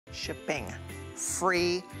shipping.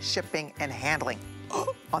 Free shipping and handling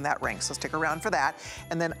on that ring, so stick around for that.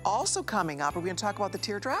 And then also coming up, are we gonna talk about the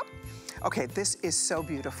teardrop? Okay, this is so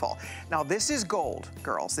beautiful. Now this is gold,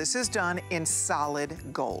 girls. This is done in solid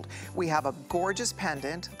gold. We have a gorgeous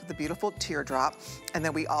pendant, the beautiful teardrop, and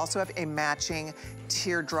then we also have a matching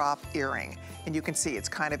teardrop earring. And you can see it's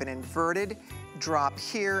kind of an inverted drop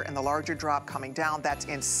here and the larger drop coming down. That's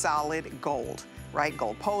in solid gold, right?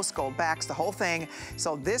 Gold posts, gold backs, the whole thing.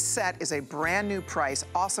 So this set is a brand new price,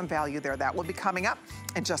 awesome value there. That will be coming up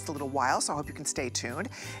in just a little while, so I hope you can stay tuned.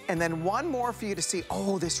 And then one more for you to see.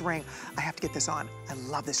 Oh, this ring, I have to get this on. I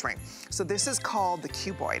love this ring. So this is called the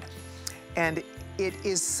cuboid, and it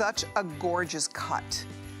is such a gorgeous cut.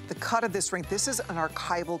 The cut of this ring, this is an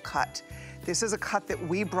archival cut. This is a cut that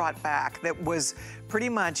we brought back that was pretty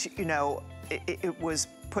much, you know, it was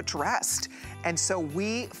put to rest. And so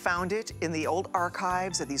we found it in the old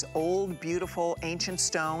archives of these old, beautiful, ancient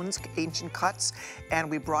stones, ancient cuts, and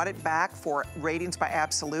we brought it back for Radiance by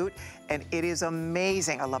Absolute, and it is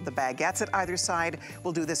amazing. I love the baguettes at either side.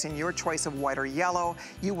 We'll do this in your choice of white or yellow.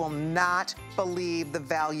 You will not believe the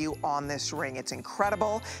value on this ring. It's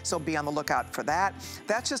incredible, so be on the lookout for that.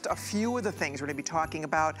 That's just a few of the things we're gonna be talking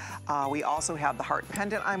about. We also have the heart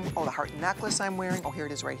pendant, the heart necklace I'm wearing. Oh, here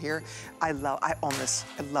it is right here. I own this,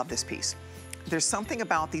 I love this piece. There's something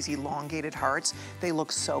about these elongated hearts. They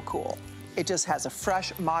look so cool. It just has a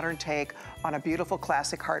fresh, modern take on a beautiful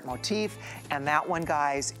classic heart motif. And that one,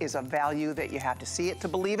 guys, is a value that you have to see it to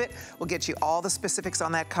believe it. We'll get you all the specifics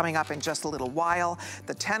on that coming up in just a little while.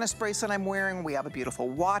 The tennis bracelet I'm wearing, we have a beautiful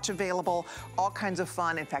watch available, all kinds of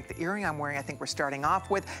fun. In fact, the earring I'm wearing, I think we're starting off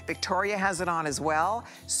with. Victoria has it on as well.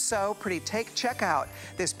 So pretty. Check out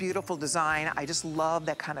this beautiful design. I just love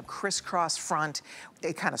that kind of crisscross front.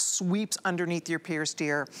 It kind of sweeps underneath your pierced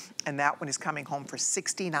ear, and that one is coming home for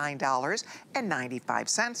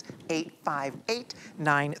 $69.95,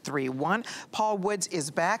 858-931. Paul Woods is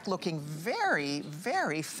back looking very,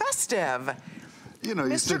 very festive. You know,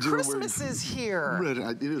 Mr. Christmas is here. Red,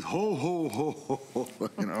 it is ho, ho, ho, ho, ho,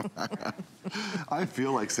 you know. I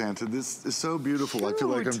feel like Santa. This is so beautiful. Cute. I feel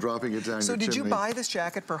like I'm dropping it down your chimney. So did you buy this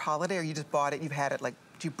jacket for holiday, or you just bought it, you've had it, like,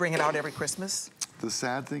 do you bring it out every Christmas? The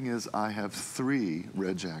sad thing is I have 3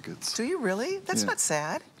 red jackets. Do you really? That's not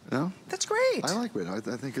sad. No? That's great. I like red.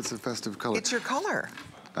 I think it's a festive color. It's your color.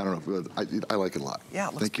 I don't know. I like it a lot. Yeah,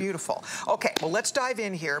 it looks beautiful. Okay, well, let's dive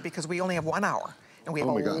in here because we only have 1 hour. And we have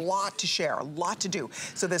a lot to share, a lot to do.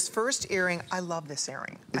 So this first earring, I love this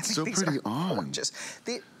earring. It's so pretty on. Gorgeous.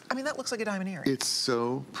 I mean, that looks like a diamond earring. It's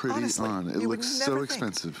so pretty. Honestly, on. It looks so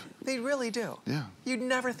expensive. They really do. Yeah. You'd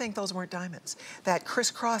never think those weren't diamonds. That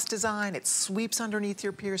crisscross design, it sweeps underneath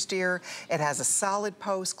your pierced ear. It has a solid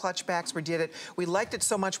post, clutch backs. We liked it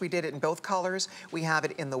so much we did it in both colors. We have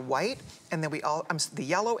it in the white, and then the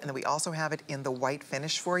yellow, and then we also have it in the white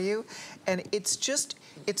finish for you. And it's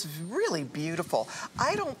really beautiful.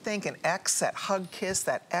 I don't think an X, that hug kiss,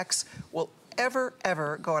 that X will ever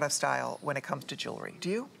go out of style when it comes to jewelry. Do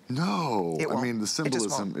you? No. I mean, the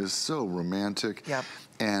symbolism is so romantic. Yep.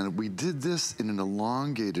 And we did this in an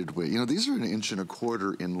elongated way. You know, these are 1.25 inches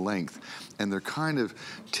in length, and they're kind of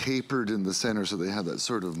tapered in the center, so they have that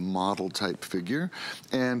sort of model type figure.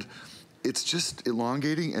 And it's just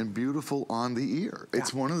elongating and beautiful on the ear. Yeah.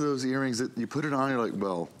 It's one of those earrings that you put it on, you're like,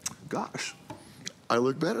 well, gosh, I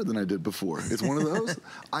look better than I did before. It's one of those.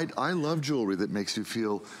 I love jewelry that makes you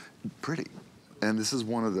feel pretty. And this is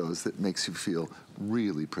one of those that makes you feel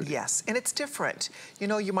really pretty. Yes, and it's different. You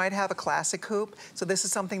know, you might have a classic hoop, so this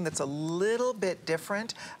is something that's a little bit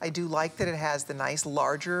different. I do like that it has the nice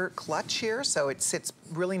larger clutch here, so it sits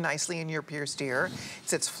really nicely in your pierced ear. It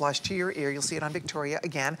sits flush to your ear. You'll see it on Victoria.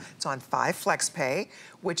 Again, it's on 5 flex pay,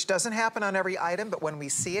 which doesn't happen on every item, but when we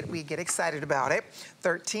see it, we get excited about it.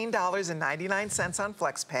 $13.99 on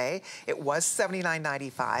flex pay. It was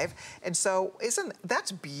 $79.95, and so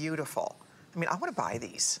that's beautiful. I mean, I want to buy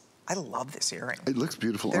these. I love this earring. It looks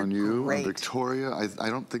beautiful on you, on Victoria. I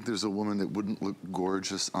don't think there's a woman that wouldn't look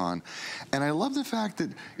gorgeous on. And I love the fact that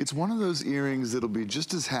it's one of those earrings that'll be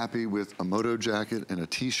just as happy with a moto jacket and a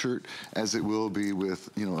t-shirt as it will be with,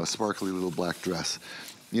 you know, a sparkly little black dress.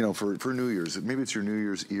 You know, for New Year's. Maybe it's your New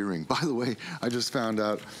Year's earring. By the way, I just found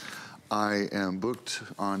out I am booked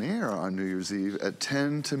on air on New Year's Eve at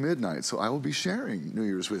 10 to midnight, so I will be sharing New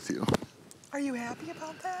Year's with you. Are you happy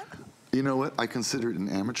about that? You know what? I consider it an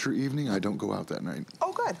amateur evening. I don't go out that night.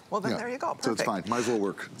 Oh, good. Well, then there you go. Perfect. So it's fine. Might as well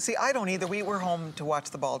work. See, I don't either. We're home to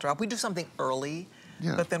watch the ball drop. We do something early,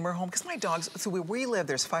 but then we're home. Because my dogs, so where we live,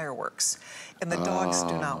 there's fireworks. And the dogs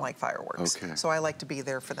do not like fireworks. Okay. So I like to be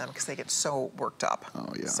there for them because they get so worked up.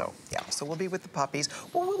 Oh, yeah. So, yeah. So we'll be with the puppies.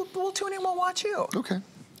 Well, we'll tune in. We'll watch you. Okay.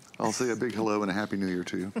 I'll say a big hello and a happy new year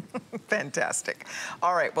to you. Fantastic.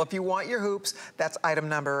 All right, well, if you want your hoops, that's item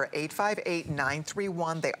number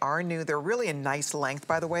 858931. They are new. They're really a nice length,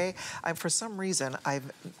 by the way. For some reason,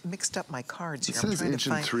 I've mixed up my cards here. It says inch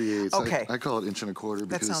and 3/8. Okay. I call it inch and a quarter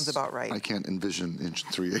because that sounds about right. I can't envision inch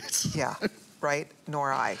and 3/8. Yeah, right?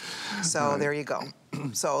 Nor I. So there you go.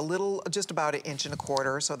 So a little, just about an inch and a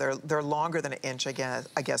quarter. So they're longer than an inch, I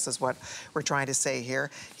guess is what we're trying to say here.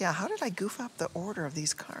 Yeah, how did I goof up the order of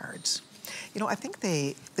these cards? You know, I think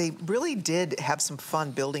they really did have some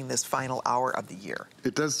fun building this final hour of the year.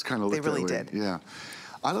 It does kind of look that way. They really did. Yeah.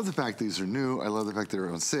 I love the fact these are new. I love the fact they're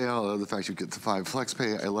on sale. I love the fact you get the 5 flex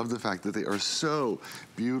pay. I love the fact that they are so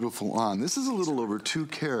beautiful on. This is a little over 2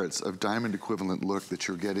 carats of diamond equivalent look that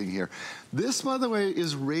you're getting here. This, by the way,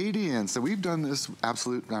 is Radiance. And we've done this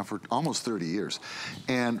absolute now for almost 30 years.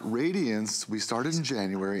 And Radiance, we started in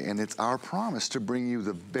January, and it's our promise to bring you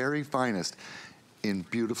the very finest in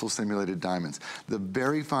beautiful simulated diamonds, the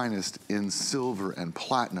very finest in silver and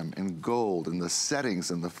platinum and gold and the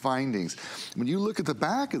settings and the findings. When you look at the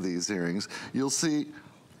back of these earrings, you'll see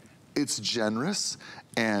it's generous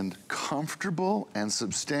and comfortable and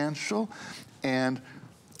substantial, and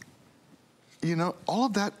you know, all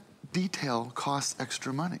of that detail costs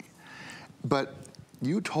extra money. But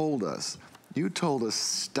you told us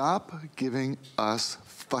stop giving us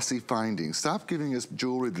fussy findings. Stop giving us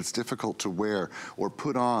jewelry that's difficult to wear or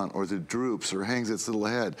put on or that droops or hangs its little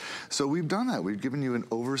head. So we've done that. We've given you an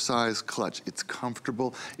oversized clutch. It's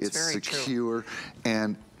comfortable, it's secure,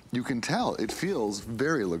 and you can tell it feels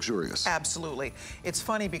very luxurious. Absolutely. It's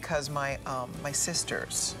funny because my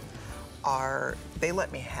sisters they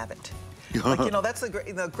let me have it. Like, you know, that's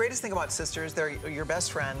the greatest thing about sisters. They're your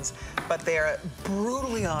best friends, but they're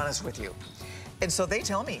brutally honest with you. And so they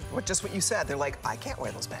tell me just what you said. They're like, I can't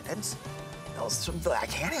wear those pendants. I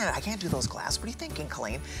can't do those clasps. What are you thinking,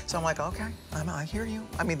 Colleen? So I'm like, okay, I hear you.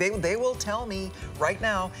 I mean, they will tell me right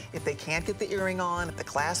now if they can't get the earring on, if the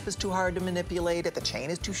clasp is too hard to manipulate, if the chain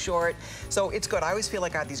is too short. So it's good. I always feel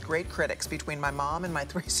like I have these great critics between my mom and my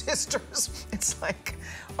 3 sisters. It's like,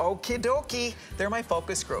 okie dokie. They're my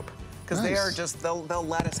focus group. Because they are just, they'll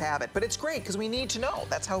let us have it. But it's great because we need to know.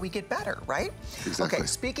 That's how we get better, right? Exactly. Okay,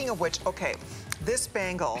 speaking of which, okay, this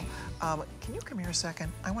bangle, can you come here a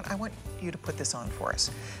second? I want you to put this on for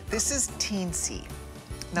us. This is Teensy.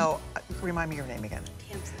 Now, remind me your name again.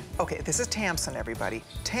 Tamsin. Okay, this is Tamsin, everybody.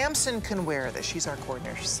 Tamsin can wear this. She's our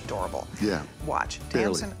coordinator. She's adorable. Yeah. Watch.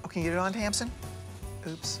 Barely. Tamsin, oh, can you get it on, Tamsin?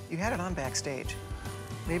 Oops, you had it on backstage.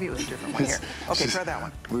 Maybe it was a different one here. Okay, try that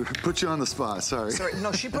one. We put you on the spot, sorry. Sorry,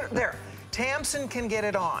 no, she put it there. Tamsin can get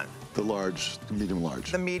it on. The large, the medium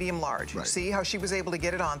large. The medium large. Right. See how she was able to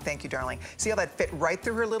get it on? Thank you, darling. See how that fit right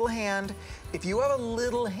through her little hand? If you have a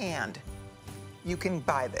little hand, you can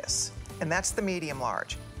buy this. And that's the medium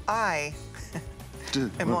large. I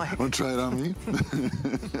am like... Want to try it on me?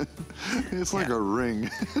 It's like a ring.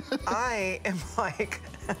 I am like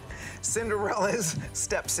Cinderella's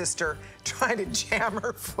stepsister trying to jam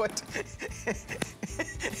her foot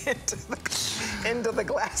into the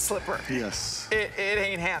glass slipper. Yes. It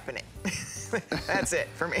ain't happening. That's it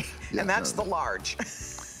for me. Yeah, and that's the large.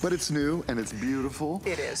 But it's new and it's beautiful.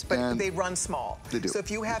 It is, but they run small. They do. So if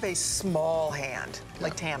you have a small hand,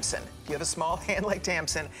 like Tamsin, if you have a small hand like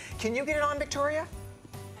Tamsin, can you get it on, Victoria?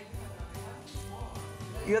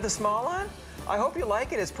 You have the small on? I hope you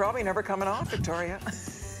like it. It's probably never coming off, Victoria.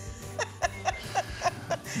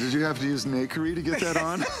 Did you have to use nakery to get that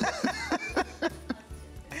on?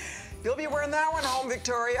 You'll be wearing that one home,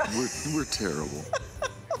 Victoria. We're terrible.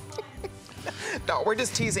 No, we're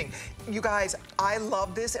just teasing. You guys, I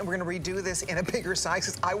love this, and we're gonna redo this in a bigger size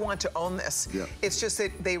because I want to own this. Yeah. It's just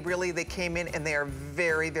that they came in and they are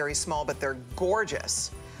very, very small, but they're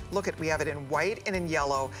gorgeous. Look we have it in white and in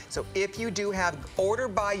yellow. So if you do order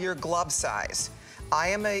by your glove size. I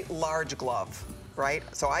am a large glove, right?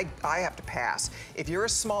 So I have to pass. If you're a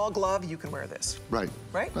small glove, you can wear this. Right.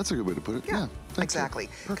 Right? That's a good way to put it. Yeah. Exactly.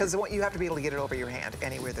 Because you have to be able to get it over your hand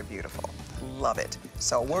anywhere. They're beautiful. Love it.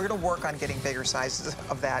 So we're going to work on getting bigger sizes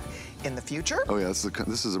of that in the future. Oh yeah,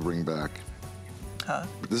 this is a bring back. Huh?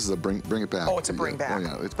 This is a bring it back. Oh, it's a bring back.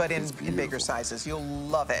 Oh, yeah. But in bigger sizes. You'll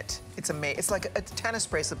love it. It's amazing. It's like a tennis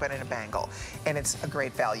bracelet, but in a bangle. And it's a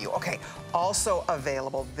great value. Okay, also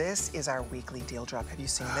available, this is our weekly deal drop. Have you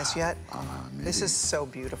seen this yet? This is so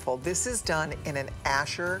beautiful. This is done in an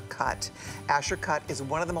Asher cut. Asher cut is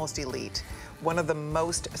one of the most elite, one of the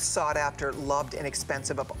most sought after, loved, and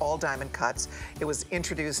expensive of all diamond cuts. It was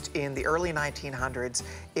introduced in the early 1900s.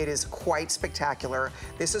 It is quite spectacular.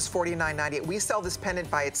 This is $49.98. We sell this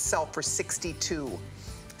pendant by itself for $62.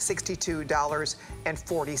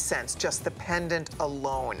 $62.40. Just the pendant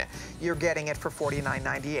alone. You're getting it for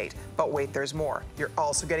 $49.98. But wait, there's more. You're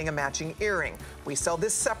also getting a matching earring. We sell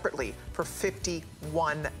this separately for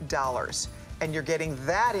 $51. And you're getting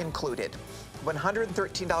that included.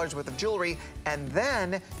 $113 worth of jewelry, and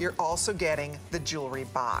then you're also getting the jewelry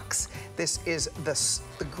box. This is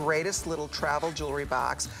the greatest little travel jewelry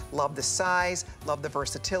box. Love the size, love the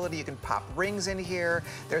versatility. You can pop rings in here.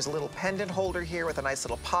 There's a little pendant holder here with a nice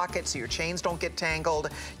little pocket so your chains don't get tangled.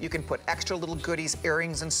 You can put extra little goodies,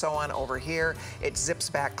 earrings and so on over here. It zips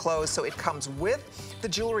back closed, so it comes with the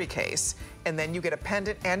jewelry case, and then you get a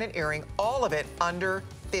pendant and an earring, all of it under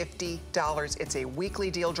 $50. It's a weekly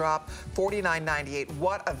deal drop, $49.98.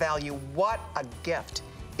 What a value, what a gift.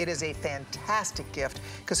 It is a fantastic gift,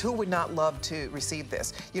 because who would not love to receive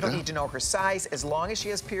this? You don't need to know her size, as long as she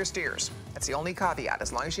has pierced ears. That's the only caveat.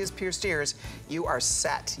 As long as she has pierced ears, you are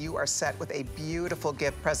set. You are set with a beautiful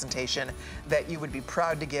gift presentation that you would be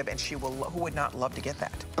proud to give, and she will, who would not love to get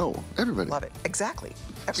that? Oh, everybody. Love it, exactly,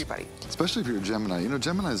 everybody. Especially if you're a Gemini. You know,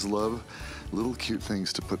 Geminis love little cute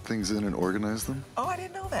things to put things in and organize them. Oh, I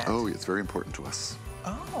didn't know that. Oh, it's very important to us.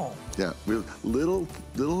 Oh. Yeah, little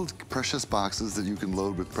precious boxes that you can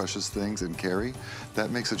load with precious things and carry. That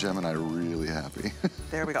makes a Gemini really happy.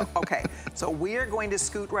 There we go. Okay, so we are going to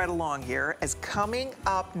scoot right along here. As coming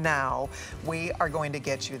up now, we are going to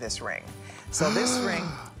get you this ring. So this ring,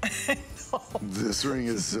 this ring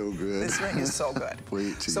is so good. This ring is so good.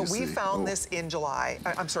 Wait till so you we see. found this in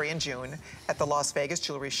in June at the Las Vegas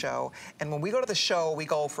Jewelry Show. And when we go to the show, we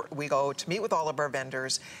go to meet with all of our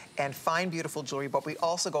vendors and find beautiful jewelry, but we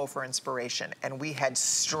also go for inspiration. And we head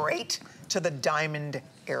straight to the diamond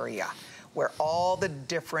area, where all the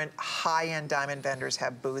different high-end diamond vendors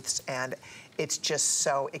have booths, and it's just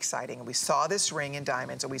so exciting. And we saw this ring in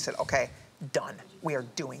diamonds, and we said, okay, done. We are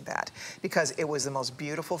doing that, because it was the most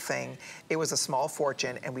beautiful thing. It was a small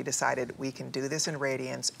fortune, and we decided we can do this in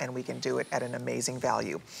Radiance, and we can do it at an amazing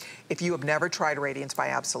value. If you have never tried Radiance by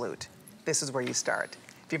Absolute, this is where you start.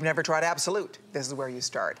 If you've never tried Absolute, this is where you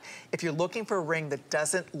start. If you're looking for a ring that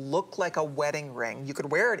doesn't look like a wedding ring, you could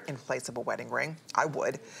wear it in place of a wedding ring. I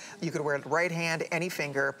would. You could wear it right hand, any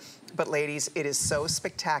finger. But ladies, it is so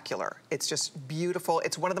spectacular. It's just beautiful.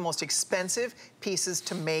 It's one of the most expensive pieces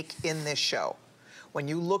to make in this show. When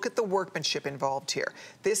you look at the workmanship involved here,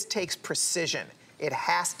 this takes precision. It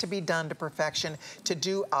has to be done to perfection. To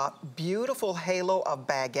do a beautiful halo of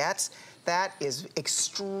baguettes, that is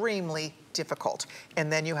extremely difficult. And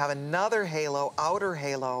then you have another halo, outer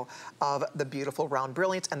halo, of the beautiful round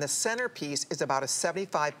brilliance, and the centerpiece is about a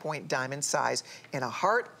 75-point diamond size in a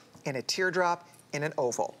heart, in a teardrop, in an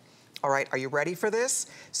oval. All right, are you ready for this?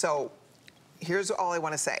 So here's all I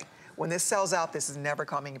want to say. When this sells out, this is never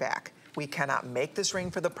coming back. We cannot make this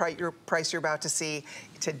ring for the price you're about to see.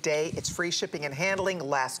 Today, it's free shipping and handling.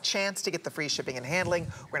 Last chance to get the free shipping and handling.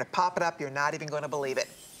 We're gonna pop it up. You're not even gonna believe it.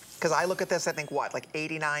 Because I look at this, I think, what, like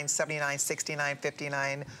 $89, $79, $69,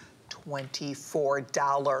 $59,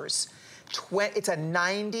 $24. It's a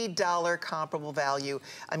 $90 comparable value.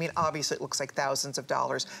 I mean, obviously it looks like thousands of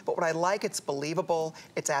dollars, but what I like, it's believable,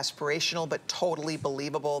 it's aspirational, but totally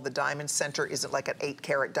believable. The diamond center isn't like an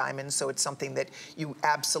 8-carat diamond, so it's something that you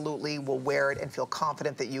absolutely will wear it and feel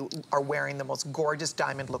confident that you are wearing the most gorgeous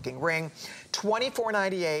diamond-looking ring.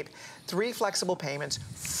 $24.98, 3 flexible payments,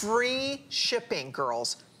 free shipping,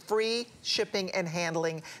 girls. Free shipping and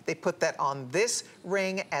handling. They put that on this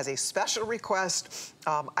ring as a special request.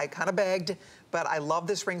 I kind of begged, but I love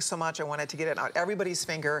this ring so much, I wanted to get it on everybody's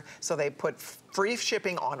finger, so they put free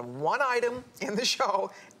shipping on one item in the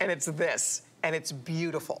show, and it's this. And it's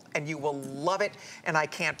beautiful, and you will love it, and I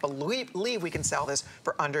can't believe we can sell this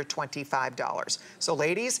for under $25. So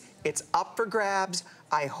ladies, it's up for grabs.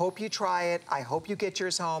 I hope you try it. I hope you get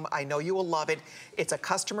yours home. I know you will love it. It's a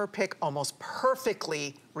customer pick, almost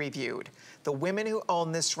perfectly reviewed. The women who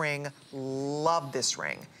own this ring love this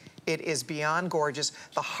ring. It is beyond gorgeous.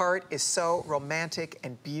 The heart is so romantic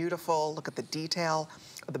and beautiful. Look at the detail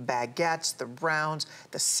of the baguettes, the rounds,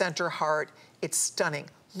 the center heart. It's stunning.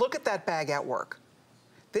 Look at that baguette work.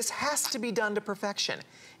 This has to be done to perfection.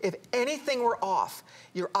 If anything were off,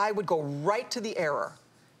 your eye would go right to the error.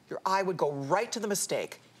 Your eye would go right to the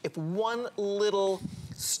mistake. If one little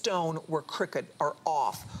stone were crooked or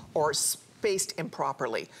off or spaced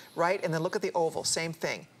improperly, right? And then look at the oval, same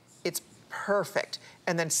thing. It's perfect.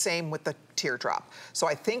 And then same with the teardrop. So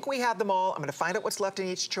I think we have them all. I'm gonna find out what's left in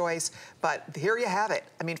each choice, but here you have it.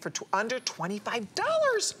 I mean, for under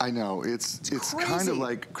 $25. I know, it's kind of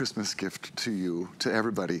like Christmas gift to you, to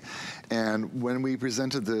everybody. And when we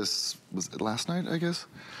presented this, was it last night, I guess?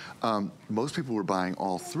 Most people were buying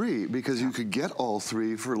all three because you could get all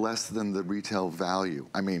three for less than the retail value.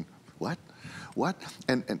 I mean, what? What?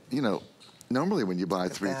 And you know, normally when you buy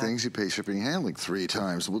three things, you pay shipping and handling 3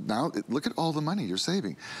 times. Well, now look at all the money you're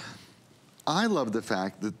saving. I love the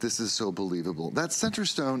fact that this is so believable. That center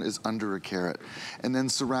stone is under a carat, and then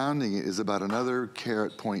surrounding it is about another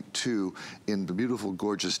carat .2 in the beautiful,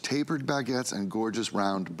 gorgeous tapered baguettes and gorgeous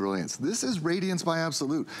round brilliance. This is Radiance by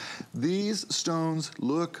Absolute. These stones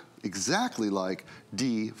look exactly like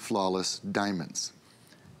D flawless diamonds.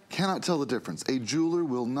 Cannot tell the difference. A jeweler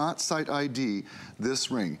will not cite ID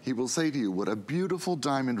this ring. He will say to you, what a beautiful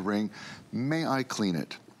diamond ring. May I clean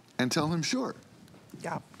it? And tell him, sure.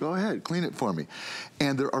 Yeah. Go ahead, clean it for me.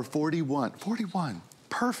 And there are 41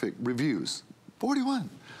 perfect reviews. 41.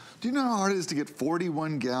 Do you know how hard it is to get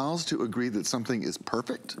 41 gals to agree that something is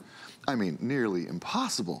perfect? I mean, nearly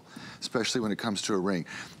impossible, especially when it comes to a ring.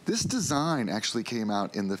 This design actually came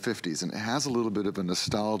out in the 50s, and it has a little bit of a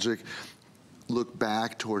nostalgic look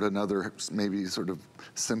back toward another maybe sort of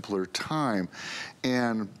simpler time.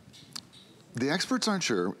 And the experts aren't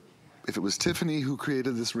sure if it was Tiffany who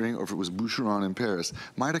created this ring or if it was Boucheron in Paris.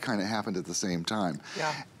 Might have kind of happened at the same time.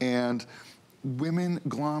 Yeah. And women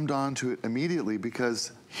glommed onto it immediately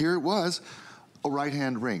because here it was, a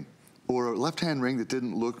right-hand ring, or a left-hand ring that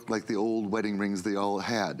didn't look like the old wedding rings they all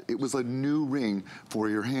had. It was a new ring for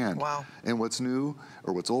your hand. Wow. And what's new,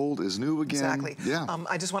 or what's old, is new again. Exactly. Yeah.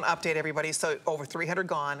 I just want to update everybody. So over 300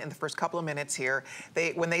 gone in the first couple of minutes here.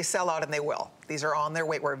 When they sell out, and they will. These are on their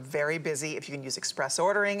way. We're very busy. If you can use express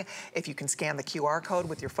ordering, if you can scan the QR code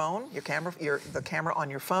with your phone, the camera on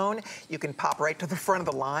your phone, you can pop right to the front of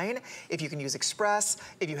the line. If you can use express,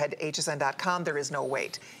 if you head to hsn.com, there is no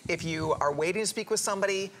wait. If you are waiting to speak with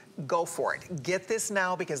somebody, go for it. Get this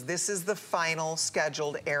now because this is the final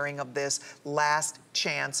scheduled airing of this last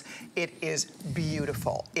chance. It is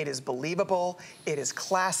beautiful. It is believable. It is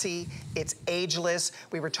classy. It's ageless.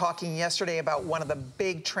 We were talking yesterday about one of the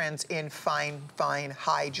big trends in fine,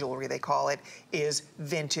 high jewelry, they call it, is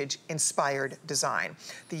vintage inspired design.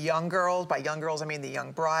 The young girls, by young girls I mean the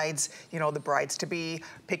young brides, you know, the brides-to-be,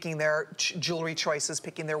 picking their jewelry choices,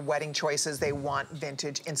 picking their wedding choices, they want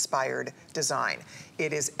vintage inspired design.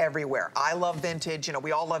 It is everywhere. I love vintage, you know,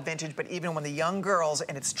 we all love vintage, but even when the young girls,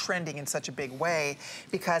 and it's trending in such a big way,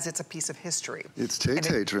 because it's a piece of history. It's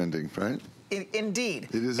Tay-Tay trending, right? Indeed.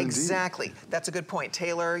 It is exactly. Indeed. That's a good point.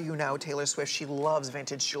 Taylor, you know, Taylor Swift, she loves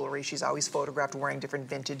vintage jewelry. She's always photographed wearing different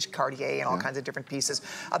vintage Cartier and all kinds of different pieces.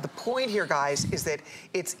 The point here, guys, is that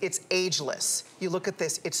it's ageless. You look at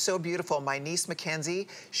this, it's so beautiful. My niece, Mackenzie,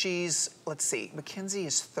 she's, let's see, Mackenzie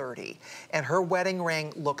is 30, and her wedding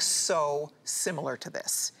ring looks so similar to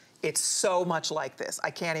this. It's so much like this.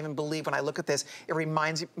 I can't even believe when I look at this, it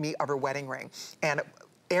reminds me of her wedding ring. And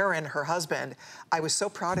Aaron, her husband, I was so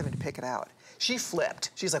proud of him to pick it out. She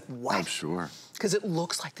flipped. She's like, what? I'm sure. Because it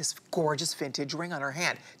looks like this gorgeous vintage ring on her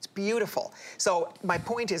hand. It's beautiful. So my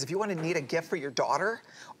point is, if you want to need a gift for your daughter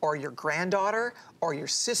or your granddaughter or your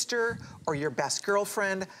sister or your best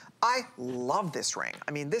girlfriend, I love this ring.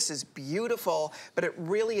 I mean, this is beautiful, but it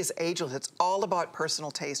really is ageless. It's all about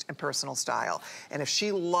personal taste and personal style. And if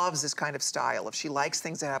she loves this kind of style, if she likes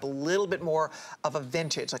things that have a little bit more of a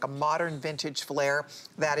vintage, like a modern vintage flair,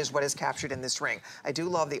 that is what is captured in this ring. I do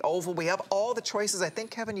love the oval. We have all the choices. I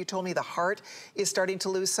think, Kevin, you told me the heart is starting to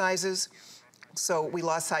lose sizes. So we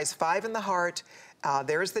lost size 5 in the heart.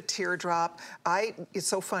 There's the teardrop. It's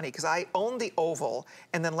so funny because I own the oval,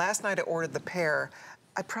 and then last night I ordered the pair.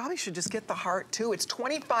 I probably should just get the heart too. It's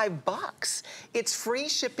 25 bucks. It's free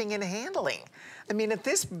shipping and handling. I mean, at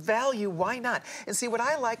this value, why not? And see, what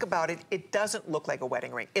I like about it, it doesn't look like a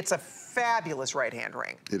wedding ring. It's a fabulous right-hand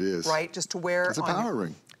ring. It is. Right, just to wear. It's a power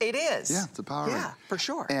ring. It is. Yeah, it's a power ring. Yeah, for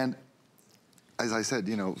sure. And as I said,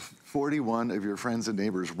 you know, 41 of your friends and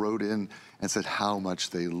neighbors wrote in and said how much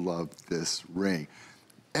they loved this ring.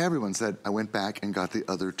 Everyone said, I went back and got the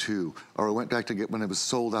other 2, or I went back to get when it was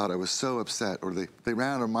sold out, I was so upset, or they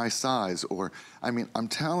ran out of my size, or, I mean, I'm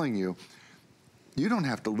telling you, you don't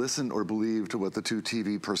have to listen or believe to what the 2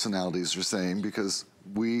 TV personalities are saying because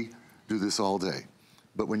we do this all day.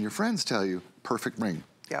 But when your friends tell you, perfect ring.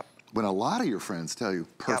 Yep. When a lot of your friends tell you,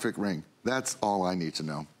 perfect ring, that's all I need to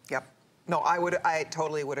know. Yep. No, I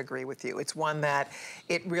totally would agree with you. It's one that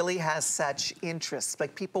it really has such interest.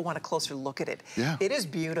 Like, people want a closer look at it. Yeah. It is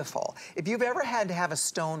beautiful. If you've ever had to have a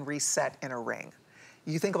stone reset in a ring,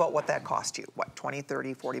 You think about what that cost you. What, 20,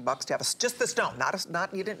 30, 40 bucks to have just the stone,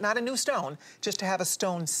 not a new stone, just to have a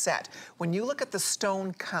stone set. When you look at the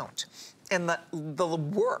stone count and the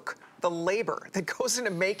work, the labor that goes into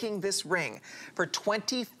making this ring for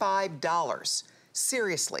 $25,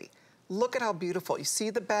 seriously, look at how beautiful. You see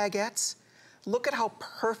the baguettes? Look at how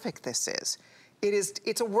perfect this is.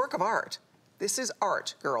 It's a work of art. This is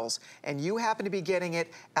art, girls, and you happen to be getting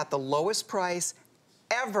it at the lowest price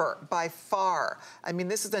ever, by far. I mean,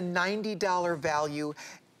 this is a $90 value.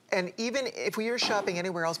 And even if we were shopping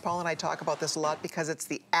anywhere else, Paul and I talk about this a lot because it's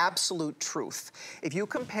the absolute truth. If you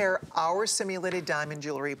compare our simulated diamond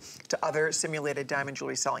jewelry to other simulated diamond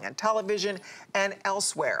jewelry selling on television and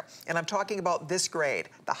elsewhere, and I'm talking about this grade,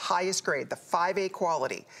 the highest grade, the 5A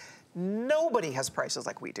quality, nobody has prices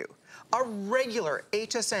like we do. Our regular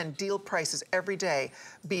HSN deal prices every day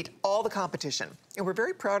beat all the competition. And we're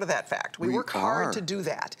very proud of that fact. We work hard to do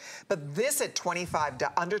that. But this at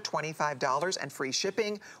under $25 and free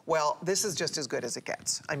shipping, well, this is just as good as it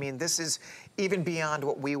gets. I mean, this is even beyond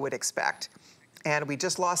what we would expect. And we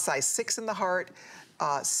just lost size 6 in the heart.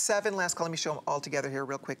 7 last call. Let me show them all together here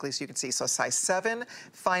real quickly so you can see. So size 7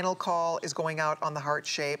 final call is going out on the heart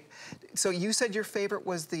shape. So you said your favorite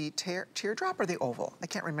was the teardrop or the oval? I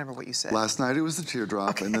can't remember what you said. Last night it was the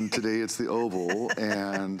teardrop, and then today it's the oval.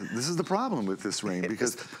 And this is the problem with this ring,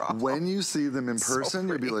 because when you see them in person,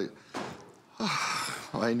 you'll be like, oh,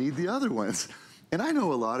 I need the other ones. And I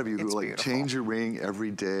know a lot of you who like change your ring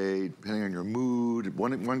every day, depending on your mood.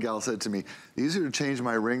 One gal said to me, easier to change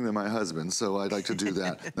my ring than my husband, so I'd like to do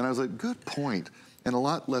that. And I was like, good point, and a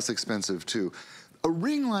lot less expensive too. A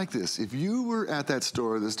ring like this, if you were at that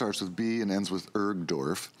store that starts with B and ends with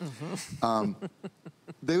Ergdorf,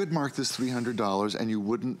 they would mark this $300 and you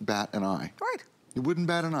wouldn't bat an eye. Right. You wouldn't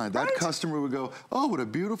bat an eye. That customer would go, oh, what a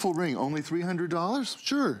beautiful ring, only $300?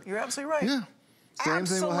 Sure. You're absolutely right. Yeah. Same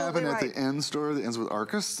thing will happen at the end store that ends with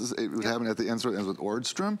Arcus. It would happen at the end store that ends with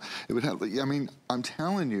Ordstrom. It would have, I mean, I'm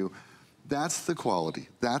telling you, that's the quality,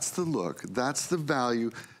 that's the look, that's the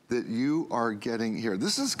value that you are getting here.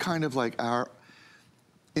 This is kind of like our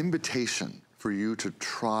invitation for you to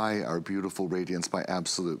try our beautiful Radiance by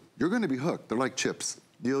Absolute. You're gonna be hooked. They're like chips.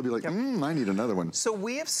 You'll be like, I need another one. So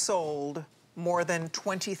we have sold more than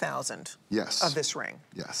 20,000 of this ring.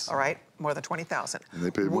 Yes. All right, more than 20,000. And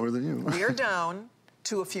they paid more than you. We are down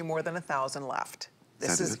to a few more than 1,000 left.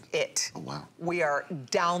 This is it. Oh, wow. We are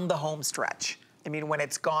down the home stretch. I mean, when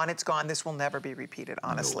it's gone, it's gone. This will never be repeated,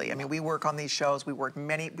 honestly. No. I mean, we work on these shows. We work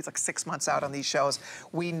it's like 6 months out on these shows.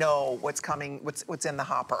 We know what's coming, what's in the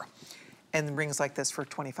hopper. And rings like this for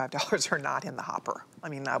 $25 are not in the hopper. I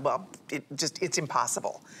mean, well, it's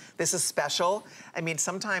impossible. This is special. I mean,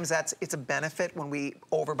 sometimes it's a benefit when we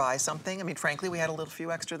overbuy something. I mean, frankly, we had a little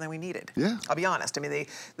few extra than we needed. Yeah. I'll be honest. I mean,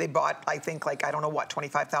 they bought, I think, like, I don't know what,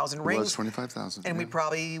 25,000 rings? It was 25,000. And we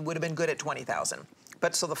probably would have been good at 20,000.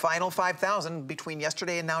 But so the final 5,000 between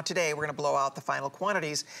yesterday and now today, we're gonna blow out the final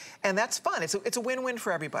quantities. And that's fun. It's a win-win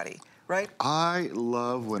for everybody, right? I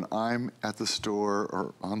love when I'm at the store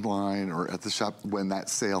or online or at the shop when that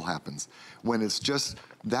sale happens. When it's just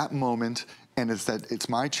that moment and it's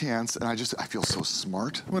my chance, and I feel so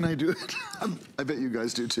smart when I do it. I bet you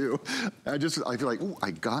guys do too. I feel like, ooh, I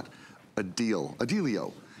got a deal, a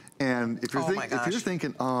dealio. And if you're, if you're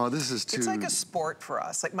thinking, oh, this is too... It's like a sport for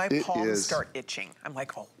us. Like my palms start itching. I'm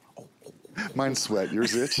like, oh. Mine sweat,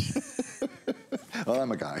 yours itch. Well,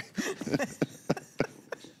 I'm a guy.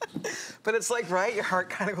 But it's like, right? Your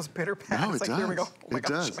heart kind of goes pitter-patter. No, it's it like, does. Here we go. Oh my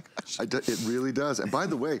gosh, does. Oh my gosh. It really does. And by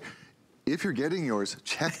the way, if you're getting yours,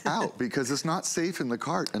 check out, because it's not safe in the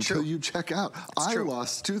cart until you check out. I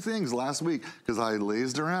lost 2 things last week because I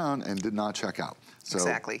lazed around and did not check out. So,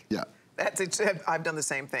 exactly. Yeah. I've done the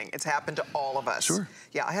same thing. It's happened to all of us. Sure.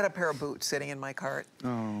 Yeah, I had a pair of boots sitting in my cart. Oh.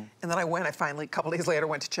 And then I finally, a couple days later,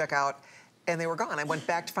 went to check out, and they were gone. I went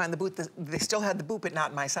back to find the boot. They still had the boot, but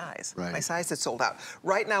not my size. Right. My size had sold out.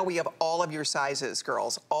 Right now, we have all of your sizes,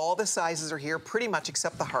 girls. All the sizes are here, pretty much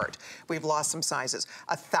except the heart. We've lost some sizes.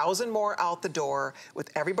 1,000 more out the door.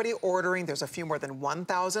 With everybody ordering, there's a few more than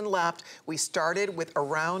 1,000 left. We started with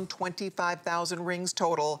around 25,000 rings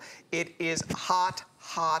total. It is hot,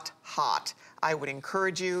 hot, hot. I would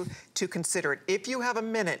encourage you to consider it. If you have a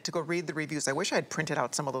minute to go read the reviews, I wish I had printed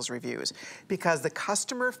out some of those reviews, because the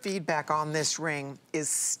customer feedback on this ring is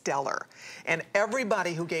stellar. And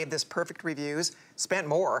everybody who gave this perfect reviews spent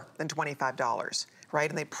more than $25. Right?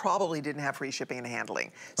 And they probably didn't have free shipping and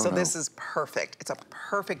handling. So this is perfect. It's a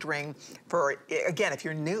perfect ring for, again, if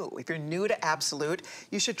you're new to Absolute,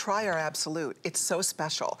 you should try our Absolute. It's so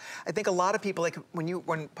special. I think a lot of people, like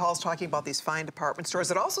when Paul's talking about these fine department stores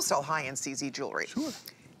that also sell high-end CZ jewelry,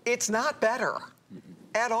 it's not better.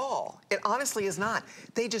 at all. It honestly is not.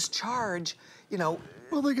 They just charge, you know,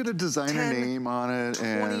 well, they get a designer 10, name on it.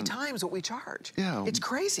 20 times what we charge. Yeah. It's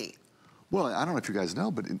crazy. Well, I don't know if you guys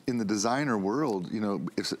know, but in the designer world, you know,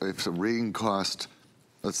 if a ring cost,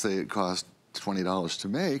 let's say it cost $20 to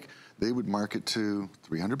make, they would mark it to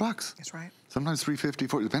 $300. That's right. Sometimes $350,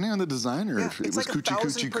 $400, depending on the designer. Yeah, if it it's was like coochie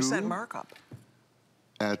coochie 1,000% cool. markup.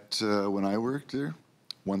 At when I worked there,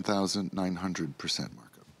 1,900%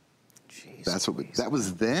 markup. Jeez, That's what that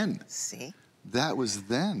was then. See? That was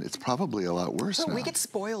then. It's probably a lot worse now. We get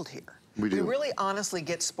spoiled here. We do. We really honestly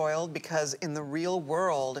get spoiled because in the real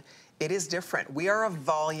world, it is different. We are a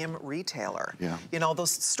volume retailer. Yeah. You know,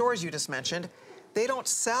 those stores you just mentioned, they don't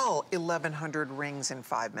sell 1,100 rings in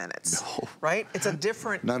 5 minutes, No. right? It's a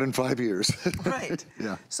different... Not in 5 years. Right.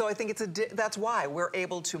 Yeah. So I think that's why we're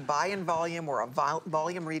able to buy in volume. We're a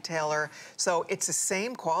volume retailer. So it's the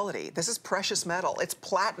same quality. This is precious metal. It's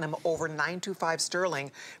platinum over 925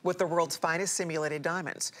 sterling with the world's finest simulated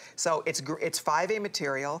diamonds. So it's 5A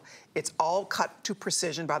material. It's all cut to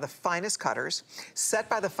precision by the finest cutters, set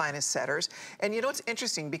by the finest setters. And you know, it's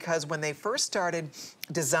interesting because when they first started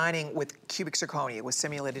designing with cubic zirconia, with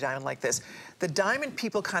simulated diamond like this, the diamond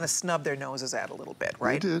people kind of snubbed their noses at a little bit,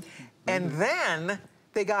 right? They did. And then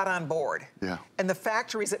they got on board. Yeah. And the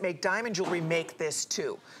factories that make diamond jewelry make this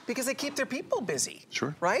too, because they keep their people busy.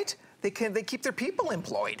 Sure. Right? They keep their people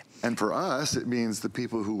employed. And for us, it means the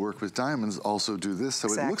people who work with diamonds also do this, so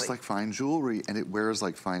Exactly. it looks like fine jewelry and it wears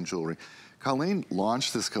like fine jewelry. Colleen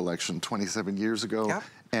launched this collection 27 years ago, Yep.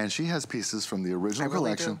 and she has pieces from the original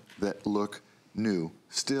collection that look new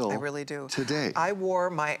still. I really do. Today. I wore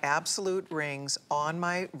my absolute rings on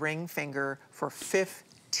my ring finger for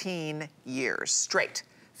 15 years straight.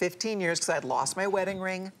 15 years because I had lost my wedding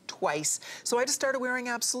ring twice. So I just started wearing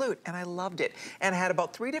absolute and I loved it. And I had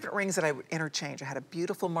about 3 different rings that I would interchange. I had a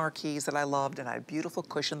beautiful marquise that I loved, and I had a beautiful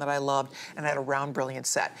cushion that I loved, and I had a round brilliant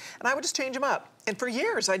set. And I would just change them up. And for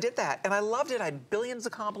years I did that, and I loved it. I had billions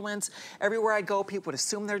of compliments. Everywhere I'd go, people would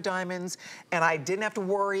assume they're diamonds, and I didn't have to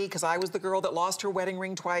worry because I was the girl that lost her wedding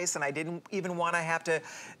ring twice, and I didn't even want to have to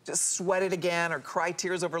just sweat it again or cry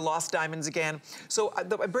tears over lost diamonds again. So I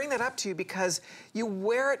bring that up to you because you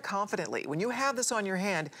wear it confidently. When you have this on your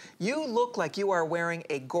hand, you look like you are wearing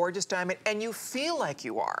a gorgeous diamond, and you feel like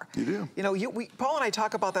you are. You do. You know, Paul and I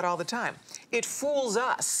talk about that all the time. It fools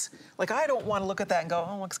us. Like, I don't want to look at that and go,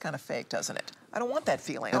 oh, it looks kind of fake, doesn't it? I don't want that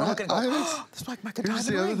feeling. I don't look and go, oh, this is like my diamond Here's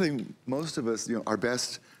the ring. other thing. Most of us, you know, our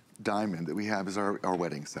best diamond that we have is our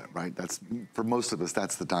wedding set, right? That's, for most of us,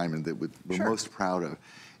 that's the diamond that we're Sure. most proud of.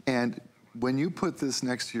 And when you put this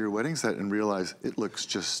next to your wedding set and realize it looks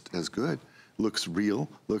just as good, looks real,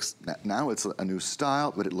 now it's a new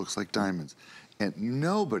style, but it looks like diamonds. And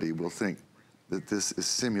nobody will think that this is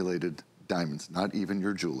simulated diamonds, not even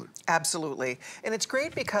your jeweler. Absolutely. And it's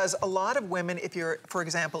great because a lot of women, for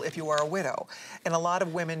example, if you are a widow, and a lot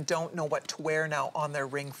of women don't know what to wear now on their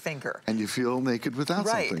ring finger. And you feel naked without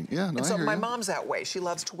something. Yeah, no, and so I hear my you. mom's that way. She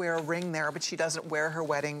loves to wear a ring there, but she doesn't wear her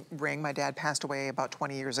wedding ring. My dad passed away about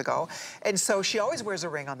 20 years ago. And so she always wears a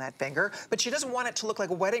ring on that finger, but she doesn't want it to look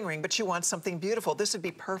like a wedding ring, but she wants something beautiful. This would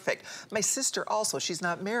be perfect. My sister also, she's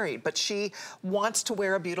not married, but she wants to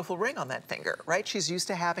wear a beautiful ring on that finger, right? She's used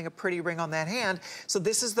to having a pretty ring on that hand. So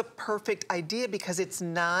this is the perfect idea because it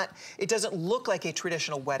doesn't look like a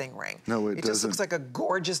traditional wedding ring. No, it doesn't. It just looks like a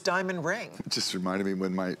gorgeous diamond ring. It just reminded me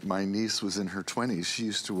when my niece was in her 20s, she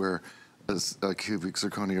used to wear a cubic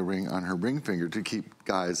zirconia ring on her ring finger to keep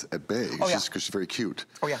guys at bay. Oh, yeah. Just because she's very cute.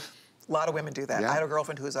 Oh, yeah. A lot of women do that. Yeah. I had a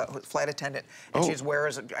girlfriend who's a flight attendant, and she just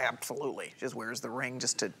wears, absolutely, she just wears the ring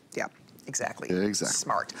just to, yeah. Exactly. Yeah, exactly.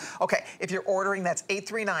 Smart. Okay, if you're ordering, that's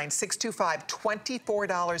 839-625,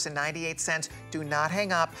 $24.98. Do not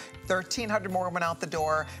hang up. 1,300 more went out the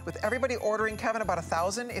door. With everybody ordering, Kevin, about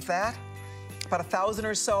 1,000, if that? About 1,000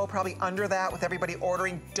 or so, probably under that with everybody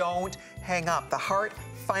ordering. Don't hang up. The heart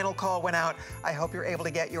final call went out. I hope you're able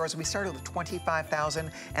to get yours. We started with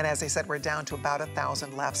 25,000, and as I said, we're down to about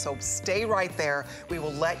 1,000 left. So stay right there. We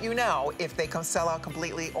will let you know if they sell out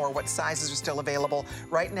completely or what sizes are still available.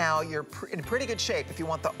 Right now, you're in pretty good shape if you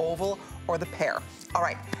want the oval or the pear. All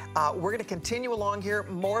right, we're gonna continue along here.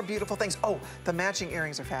 More beautiful things. Oh, the matching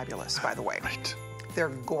earrings are fabulous, by the way. Right. They're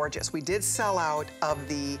gorgeous. We did sell out of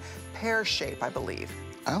the pear shape, I believe.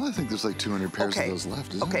 I only think there's like 200 pairs of those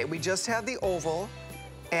left, isn't Okay, it? we just have the oval,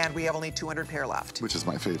 and we have only 200 pair left. Which is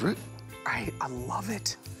my favorite. I love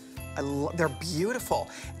it. They're beautiful,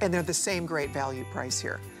 and they're the same great value price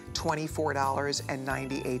here.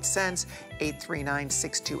 $24.98,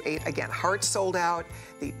 839-628. Again, heart sold out,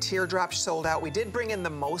 the teardrop sold out. We did bring in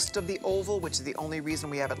the most of the oval, which is the only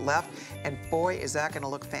reason we have it left. And boy, is that gonna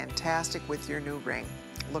look fantastic with your new ring.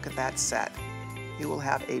 Look at that set. You will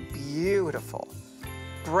have a beautiful,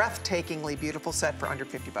 breathtakingly beautiful set for under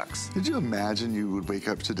 50 bucks. Did you imagine you would wake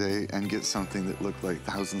up today and get something that looked like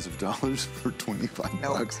thousands of dollars for 25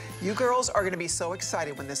 bucks? You girls are gonna be so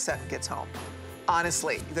excited when this set gets home.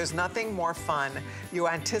 Honestly, there's nothing more fun. You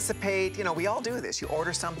anticipate, you know, we all do this. You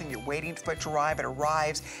order something, you're waiting for it to arrive, it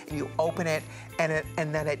arrives, and you open it, and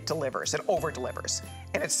then it delivers, it over-delivers.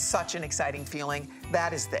 And it's such an exciting feeling.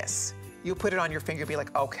 That is this. You put it on your finger, be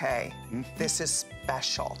like, okay, this is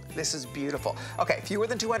special. This is beautiful. Okay, fewer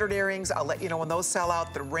than 200 earrings. I'll let you know when those sell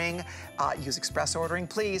out. The ring, use express ordering,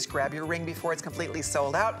 please. Grab your ring before it's completely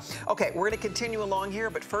sold out. Okay, we're gonna continue along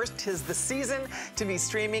here, but first, 'tis the season to be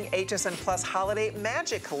streaming HSN Plus Holiday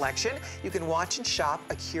Magic Collection. You can watch and shop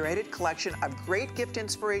a curated collection of great gift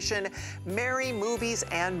inspiration, merry movies,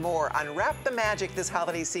 and more. Unwrap the magic this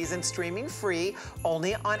holiday season, streaming free,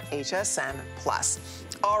 only on HSN Plus.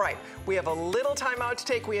 All right, we have a little time out to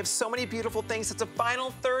take. We have so many beautiful things. It's a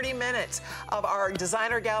final 30 minutes of our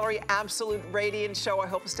Designer Gallery Absolute Radiance show. I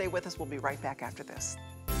hope you stay with us. We'll be right back after this.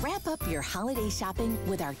 Wrap up your holiday shopping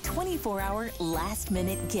with our 24-hour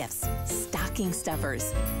last-minute gifts, stocking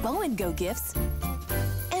stuffers, bow and go gifts,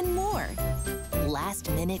 and more.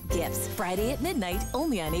 Last-minute gifts, Friday at midnight,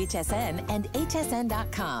 only on HSN and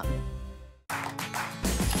hsn.com.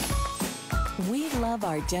 We love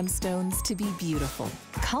our gemstones to be beautiful,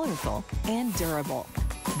 colorful, and durable.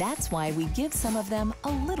 That's why we give some of them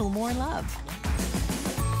a little more love.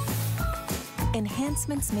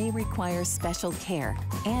 Enhancements may require special care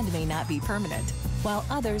and may not be permanent, while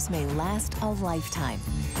others may last a lifetime.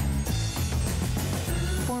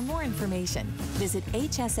 For more information, visit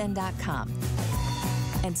hsn.com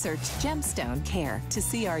and search Gemstone Care to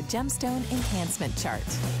see our gemstone enhancement chart.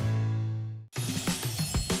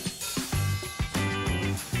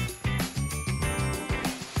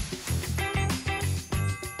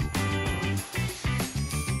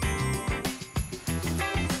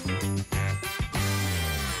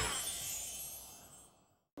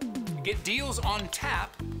 Get deals on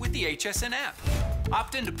tap with the HSN app.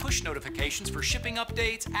 Opt into push notifications for shipping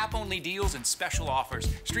updates, app-only deals, and special offers.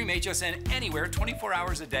 Stream HSN anywhere 24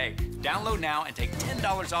 hours a day. Download now and take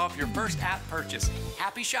 $10 off your first app purchase.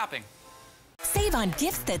 Happy shopping. Save on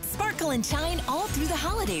gifts that sparkle and shine all through the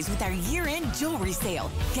holidays with our year-end jewelry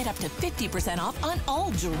sale. Get up to 50% off on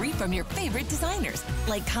all jewelry from your favorite designers,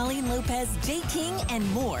 like Colleen Lopez, J. King, and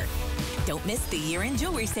more. Don't miss the year-end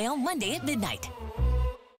jewelry sale Monday at midnight.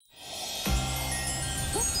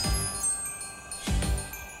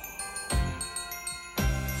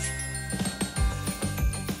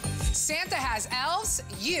 Santa has elves,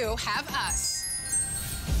 you have us.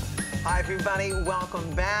 Hi everybody,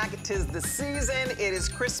 welcome back. 'Tis the season, it is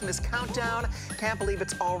Christmas countdown. Can't believe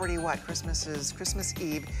it's already what? Christmas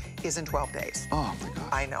Eve is in 12 days. Oh my gosh.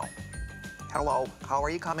 I know. Hello, how are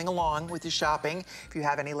you coming along with your shopping? If you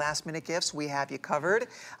have any last minute gifts, we have you covered.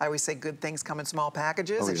 I always say good things come in small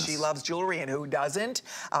packages, and yes. she loves jewelry, and who doesn't?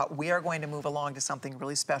 We are going to move along to something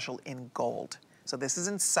really special in gold. So this is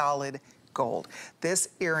in solid gold. This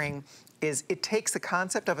earring it takes the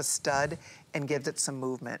concept of a stud and gives it some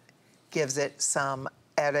movement, gives it some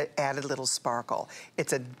added little sparkle.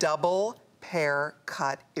 It's a double pair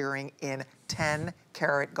cut earring in 10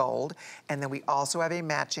 karat gold, and then we also have a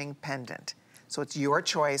matching pendant. So it's your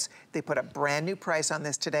choice. They put a brand new price on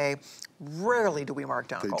this today. Rarely do we mark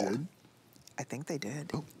down gold. They did? I think they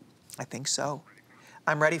did. Oh. I think so.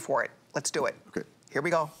 I'm ready for it. Let's do it. Okay. Here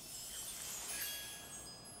we go.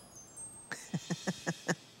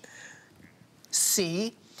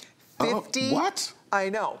 See, 50. What? I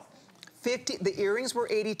know. 50, the earrings were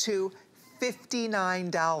 82,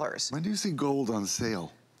 $59. When do you see gold on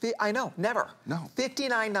sale? I know, never. No.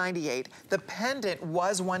 $59.98. The pendant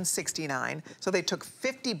was $169, so they took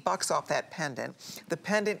 50 bucks off that pendant. The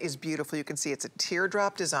pendant is beautiful. You can see it's a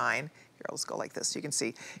teardrop design. Here, let's go like this so you can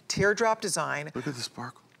see. Teardrop design. Look at the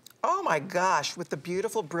sparkle. Oh my gosh, with the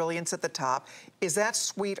beautiful brilliance at the top. Is that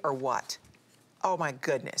sweet or what? Oh my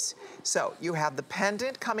goodness. So you have the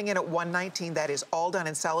pendant coming in at $119. That is all done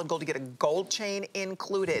in solid gold. You get a gold chain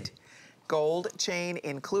included. Gold chain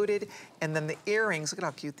included. And then the earrings, look at how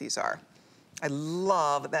cute these are. I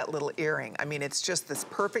love that little earring. I mean, it's just this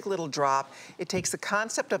perfect little drop. It takes the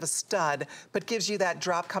concept of a stud, but gives you that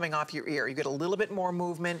drop coming off your ear. You get a little bit more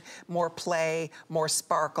movement, more play, more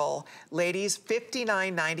sparkle. Ladies,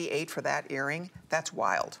 $59.98 for that earring. That's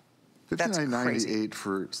wild. That's crazy. $59.98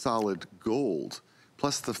 for solid gold.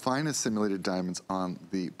 plus the finest simulated diamonds on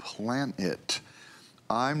the planet.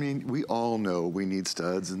 I mean, we all know we need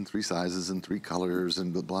studs in 3 sizes and 3 colors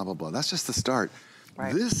and blah, blah, blah. That's just the start.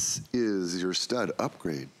 Right. This is your stud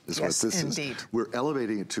upgrade, is what this indeed. is. We're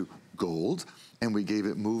elevating it to gold, and we gave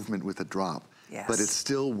it movement with a drop. Yes. But it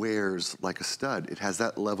still wears like a stud. It has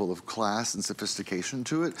that level of class and sophistication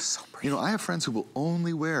to it. So pretty. You know, I have friends who will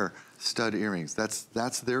only wear stud earrings.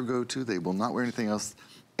 That's their go-to. They will not wear anything else.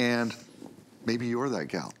 And maybe you're that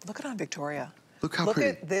gal. Look at Aunt Victoria. Look how pretty.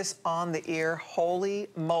 Look at this on the ear. Holy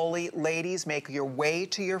moly. Ladies, make your way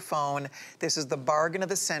to your phone. This is the bargain of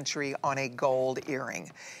the century on a gold earring.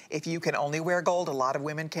 If you can only wear gold, a lot of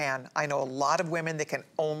women can. I know a lot of women that can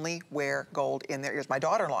only wear gold in their ears. My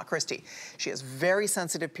daughter-in-law, Christy, she has very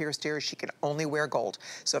sensitive pierced ears. She can only wear gold.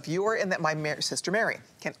 So if you are in that, my sister Mary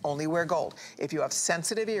can only wear gold. If you have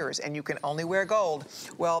sensitive ears and you can only wear gold,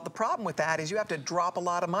 well, the problem with that is you have to drop a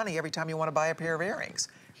lot of money every time you want to buy a pair of earrings.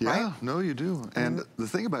 Yeah, right? no, you do. And the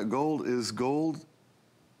thing about gold is gold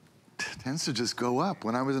tends to just go up.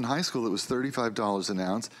 When I was in high school, it was $35 an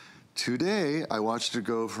ounce. Today, I watched it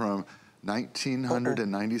go from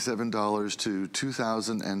 $1,997 to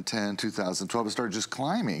 2010, 2012. It started just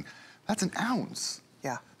climbing. That's an ounce.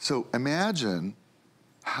 Yeah. So imagine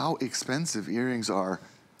how expensive earrings are.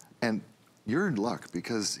 And you're in luck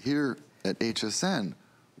because here at HSN,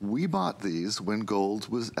 we bought these when gold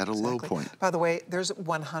was at a low point. By the way, there's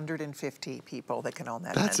 150 people that can own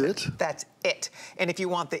that. That's pendant. it? That's it. And if you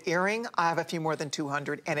want the earring, I have a few more than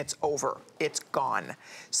 200 and it's over. It's gone.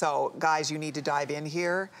 So guys, you need to dive in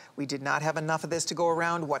here. We did not have enough of this to go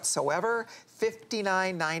around whatsoever.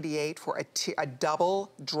 $59.98 for a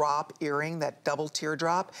double drop earring, that double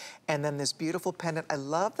teardrop. And then this beautiful pendant. I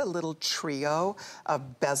love the little trio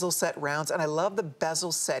of bezel set rounds. And I love the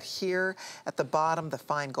bezel set here at the bottom, the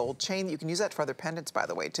fine gold chain. You can use that for other pendants, by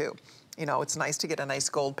the way, too. You know, it's nice to get a nice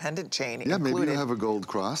gold pendant chain included. Maybe you have a gold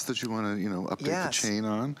cross that you want to, you know, update the chain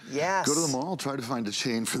on. Yes. Go to the mall, try to find a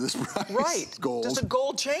chain for this price. Right. Gold. Just a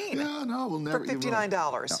gold chain. Yeah, no, we'll never. For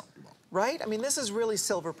 $59. Right? I mean, this is really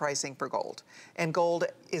silver pricing for gold. And gold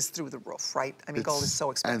is through the roof, right? I mean, gold is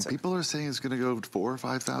so expensive. And people are saying it's going to go $4,000 or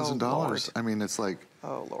 $5,000. Oh, I mean, it's like,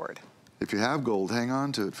 oh, Lord. If you have gold, hang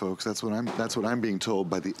on to it, folks. That's what I'm being told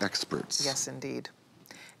by the experts. Yes, indeed.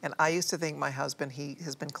 And I used to think my husband, he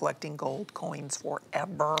has been collecting gold coins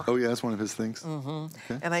forever. Oh, yeah, that's one of his things? Mm-hmm.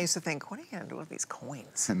 Okay. And I used to think, what are you going to do with these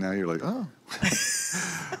coins? And now you're like, oh,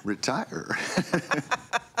 retire.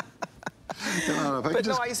 But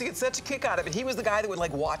no, I used to get such a kick out of it. He was the guy that would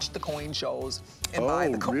like watch the coin shows and buy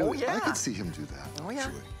the coins. Really? Oh, yeah. I could see him do that. Oh, yeah.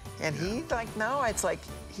 Actually. And he like, no, it's like,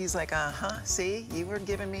 he's like, see, you were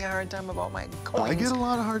giving me a hard time about my coins. I get a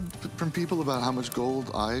lot of hard from people about how much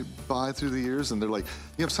gold I buy through the years, and they're like,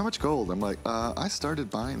 you have so much gold. I'm like, I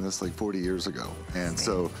started buying this like 40 years ago. And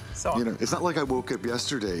so you know, it's not like I woke up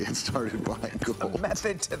yesterday and started buying gold. A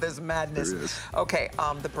method to this madness. There is. Okay,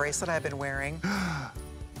 the bracelet I've been wearing.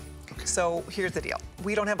 Okay. So here's the deal.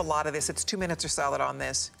 We don't have a lot of this. It's 2 minutes or solid on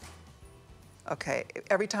this. Okay,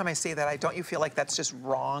 every time I say that, don't you feel like that's just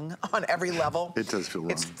wrong on every level? It does feel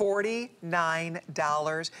wrong. It's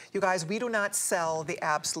 $49. You guys, we do not sell the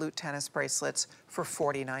absolute tennis bracelets for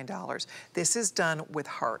 $49. This is done with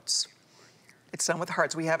hearts. It's done with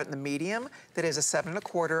hearts. We have it in the medium that is a 7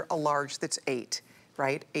 1/4, a large that's 8.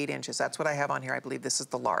 Right, 8 inches. That's what I have on here. I believe this is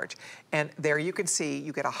the large. And there you can see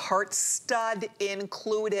you get a heart stud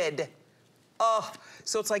included. Oh,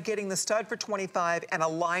 so it's like getting the stud for $25 and a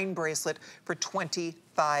line bracelet for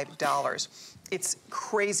 $25. It's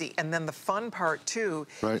crazy. And then the fun part too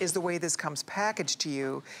is the way this comes packaged to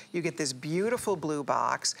you. You get this beautiful blue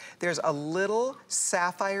box. There's a little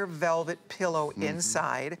sapphire velvet pillow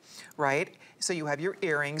inside, right? So you have your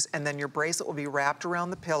earrings and then your bracelet will be wrapped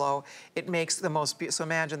around the pillow. It makes the most, so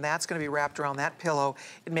imagine that's gonna be wrapped around that pillow.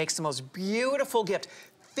 It makes the most beautiful gift.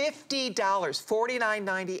 $50,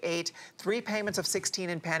 $49.98, 3 payments of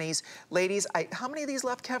 16 and pennies. Ladies, how many of these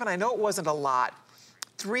left, Kevin? I know it wasn't a lot.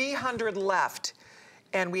 300 left.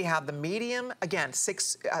 And we have the medium, again,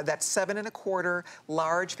 that's 7 1/4,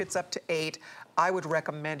 large fits up to 8. I would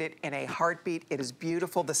recommend it in a heartbeat. It is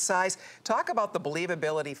beautiful. The size, talk about the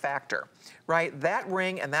believability factor, right? That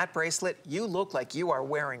ring and that bracelet, you look like you are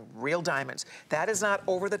wearing real diamonds. That is not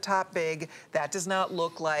over the top big. That does not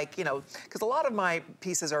look like, you know, because a lot of my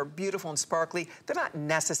pieces are beautiful and sparkly. They're not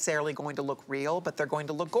necessarily going to look real, but they're going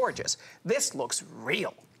to look gorgeous. This looks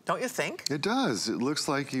real, don't you think? It does. It looks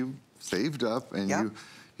like you saved up and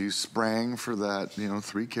you sprang for that, you know,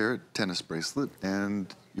 3-carat tennis bracelet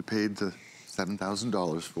and you paid the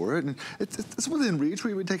 $7,000 for it, and it's within reach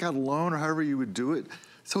where you would take out a loan or however you would do it,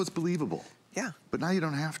 so it's believable. Yeah. But now you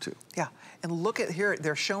don't have to. Yeah, and look at here,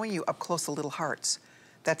 they're showing you up close the little hearts.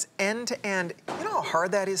 That's end to end. You know how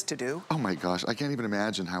hard that is to do? Oh my gosh, I can't even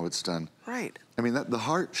imagine how it's done. Right. I mean, the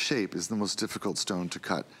heart shape is the most difficult stone to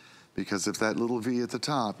cut, because if that little V at the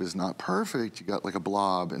top is not perfect, you got like a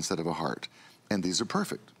blob instead of a heart. And these are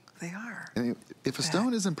perfect. They are. And if a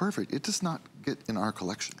stone isn't perfect, it does not get in our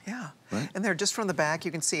collection. Yeah. Right? And there, just from the back,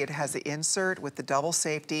 you can see it has the insert with the double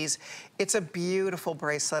safeties. It's a beautiful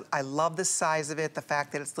bracelet. I love the size of it, the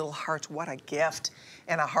fact that it's little hearts. What a gift.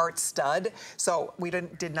 And a heart stud. So we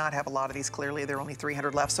did not have a lot of these, clearly. There are only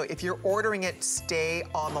 300 left. So if you're ordering it, stay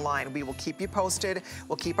on the line. We will keep you posted.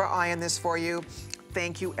 We'll keep our eye on this for you.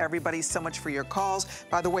 Thank you, everybody, so much for your calls.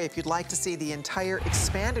 By the way, if you'd like to see the entire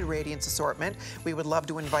expanded Radiance assortment, we would love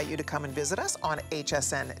to invite you to come and visit us on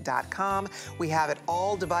hsn.com. We have it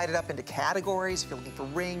all divided up into categories. If you're looking for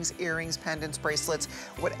rings, earrings, pendants, bracelets,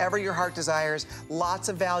 whatever your heart desires, lots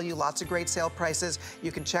of value, lots of great sale prices.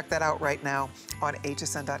 You can check that out right now on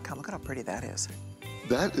hsn.com. Look at how pretty that is.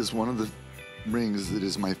 That is one of the rings that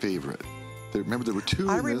is my favorite. Remember, there were two in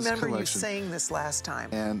this collection. I remember you saying this last time.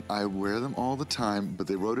 And I wear them all the time, but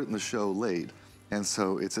they wrote it in the show late. And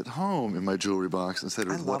so it's at home in my jewelry box instead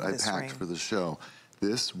of what I packed for the show.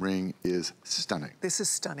 This ring is stunning. This is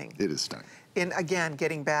stunning. It is stunning. And again,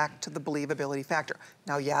 getting back to the believability factor.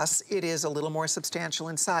 Now, yes, it is a little more substantial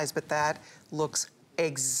in size, but that looks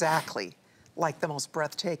exactly like the most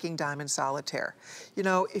breathtaking diamond solitaire. You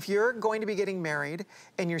know, if you're going to be getting married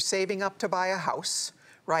and you're saving up to buy a house,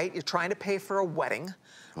 right? You're trying to pay for a wedding,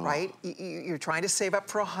 right? You're trying to save up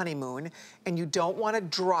for a honeymoon, and you don't want to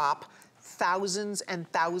drop thousands and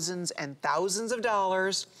thousands and thousands of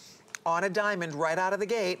dollars on a diamond right out of the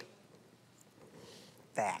gate.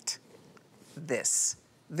 This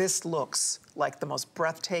looks like the most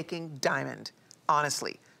breathtaking diamond.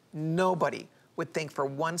 Honestly, nobody would think for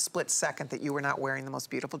one split second that you were not wearing the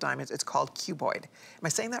most beautiful diamonds. It's called cuboid. Am I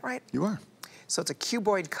saying that right? You are. So it's a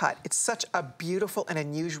cuboid cut. It's such a beautiful and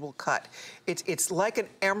unusual cut. It's like an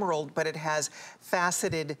emerald, but it has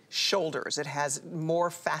faceted shoulders. It has more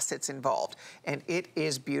facets involved, and it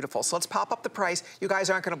is beautiful. So let's pop up the price. You guys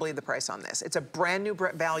aren't gonna believe the price on this. It's a brand new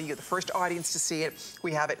value, the first audience to see it.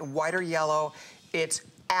 We have it in white or yellow. It's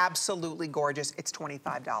absolutely gorgeous. It's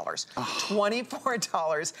 $25.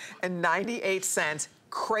 $24.98.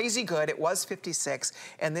 Crazy good. It was $56,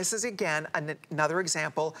 and this is again another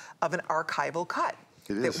example of an archival cut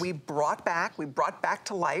that we brought back. We brought back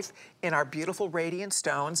to life in our beautiful radiant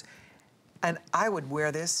stones, and I would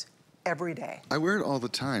wear this every day. I wear it all the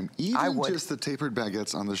time. Even just the tapered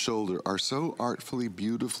baguettes on the shoulder are so artfully,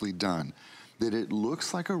 beautifully done that it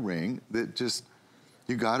looks like a ring that just,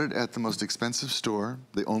 you got it at the most expensive store.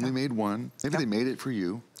 They only made one. Maybe they made it for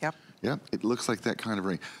you. Yep, it looks like that kind of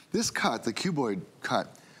ring. This cut, the cuboid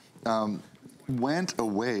cut, went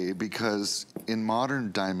away because in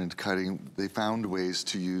modern diamond cutting, they found ways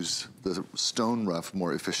to use the stone rough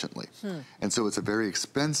more efficiently. And so it's a very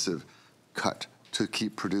expensive cut to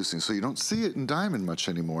keep producing. So you don't see it in diamond much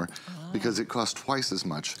anymore because it costs twice as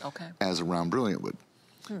much as a round brilliant would,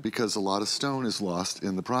 because a lot of stone is lost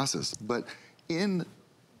in the process. But in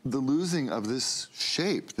the losing of this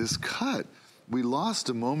shape, this cut, we lost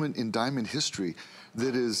a moment in diamond history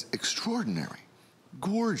that is extraordinary,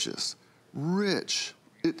 gorgeous, rich.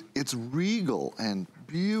 It's regal and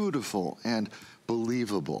beautiful and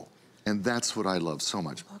believable. And that's what I love so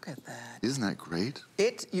much. Look at that. Isn't that great?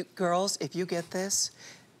 You girls, if you get this,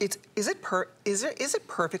 is it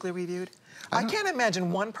perfectly reviewed? I can't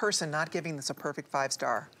imagine one person not giving this a perfect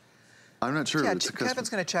 5-star. I'm not sure. Yeah, Kevin's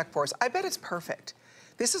gonna check for us. I bet it's perfect.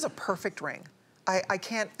 This is a perfect ring. I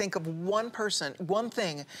can't think of one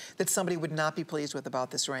thing that somebody would not be pleased with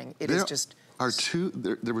about this ring. There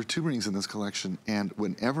were two rings in this collection, and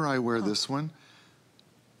whenever I wear this one,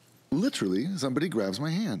 literally somebody grabs my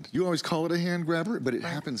hand. You always call it a hand grabber, but it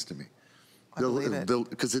happens to me. I believe it.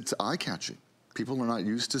 Because it's eye-catching. People are not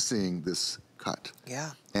used to seeing this cut.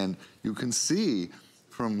 Yeah. And you can see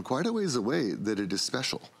from quite a ways away that it is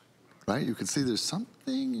special. Right? You can see there's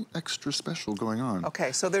something extra special going on.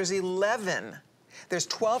 Okay, so there's 11. There's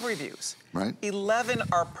 12 reviews. Right. 11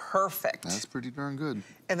 are perfect. That's pretty darn good.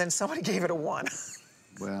 And then somebody gave it a 1.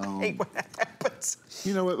 Well, I hate when that happens.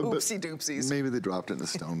 You know what? Oopsie doopsies. Maybe they dropped it and the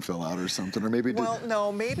stone fell out or something, or maybe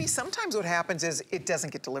no, maybe sometimes what happens is it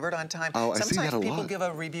doesn't get delivered on time. Oh, sometimes I see that a lot. People give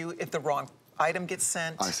a review at the wrong item gets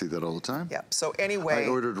sent. I see that all the time. Yep, so anyway. I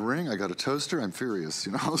ordered a ring, I got a toaster, I'm furious,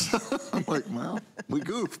 you know? So I'm like, well, we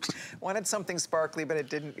goofed. Wanted something sparkly, but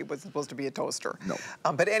it was supposed to be a toaster. No.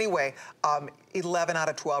 But anyway, 11 out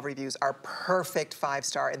of 12 reviews are perfect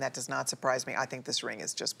 5-star, and that does not surprise me. I think this ring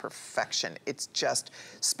is just perfection. It's just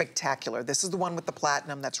spectacular. This is the one with the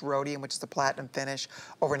platinum, that's rhodium, which is the platinum finish,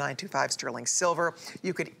 over 925 sterling silver.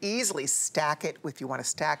 You could easily stack it if you want to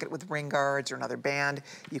stack it with ring guards or another band.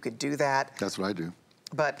 You could do that. That's what I do.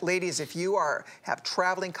 But ladies, if you have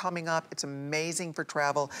traveling coming up, it's amazing for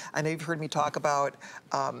travel. I know you've heard me talk about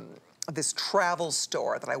this travel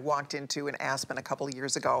store that I walked into in Aspen a couple of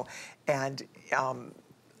years ago, and I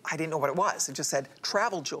didn't know what it was. It just said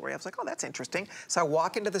travel jewelry. I was like, oh, that's interesting. So I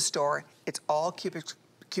walk into the store. It's all cubic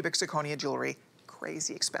zirconia jewelry,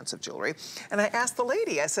 crazy expensive jewelry. And I asked the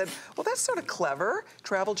lady, I said, well, that's sort of clever,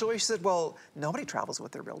 travel jewelry. She said, well, nobody travels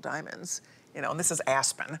with their real diamonds. You know, and this is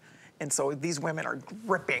Aspen. And so these women are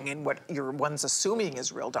gripping in what one's assuming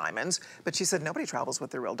is real diamonds. But she said, nobody travels with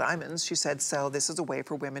their real diamonds. She said, so this is a way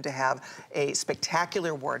for women to have a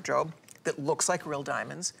spectacular wardrobe that looks like real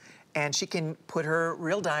diamonds. And she can put her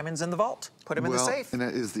real diamonds in the vault, put them in the safe. And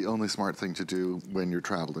that is the only smart thing to do when you're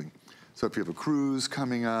traveling. So if you have a cruise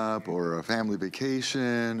coming up or a family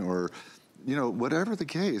vacation or, you know, whatever the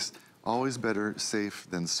case, always better safe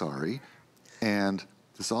than sorry. And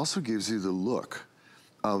this also gives you the look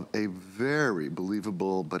of a very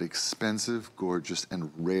believable but expensive, gorgeous,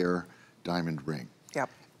 and rare diamond ring.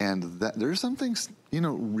 Yep. And there's something, you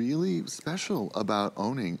know, really special about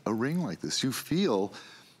owning a ring like this. You feel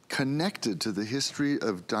connected to the history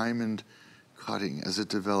of diamond cutting as it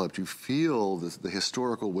developed. You feel the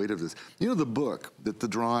historical weight of this. You know the book that the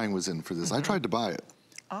drawing was in for this? I tried to buy it.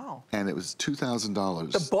 Oh. And it was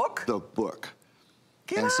 $2,000. The book? The book.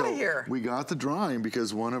 Get out of here. We got the drawing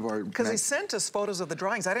because one of our... Because he sent us photos of the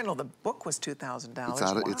drawings. I didn't know the book was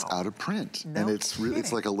 $2,000. It's out of print. No and it's kidding.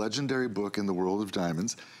 like a legendary book in the world of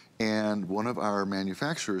diamonds. And one of our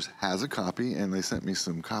manufacturers has a copy, and they sent me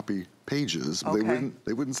some copy pages. Okay.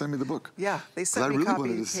 They wouldn't send me the book. Yeah, they sent me really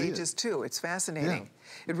copy pages too. It's fascinating.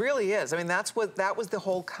 Yeah. It really is. I mean, that was the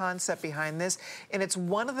whole concept behind this. And it's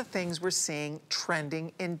one of the things we're seeing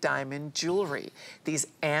trending in diamond jewelry. These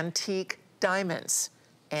antique diamonds.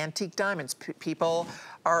 Antique diamonds. People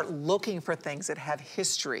are looking for things that have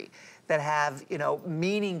history, that have, you know,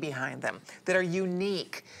 meaning behind them, that are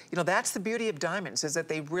unique. You know, that's the beauty of diamonds, is that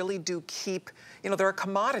they really do keep, you know, they're a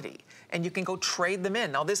commodity, and you can go trade them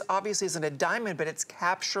in. Now, this obviously isn't a diamond, but it's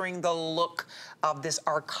capturing the look of this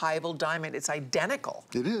archival diamond. It's identical.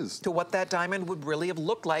 It is. To what that diamond would really have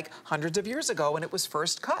looked like hundreds of years ago when it was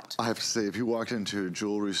first cut. I have to say, if you walked into a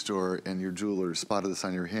jewelry store and your jeweler spotted this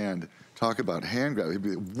on your hand, talk about hand grab. He'd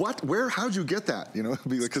be like, what? Where? How'd you get that? You know, it'd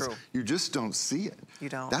be like, because you just don't see it. You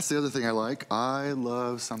don't. That's the other thing I like. I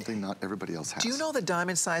love something not everybody else has. Do you know the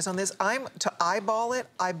diamond size on this? To eyeball it,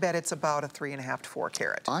 I bet it's about a 3.5 to 4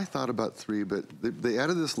 carat. I thought about 3, but they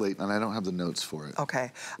added this late, and I don't have the notes for it.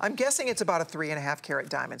 Okay. I'm guessing it's about a 3.5 carat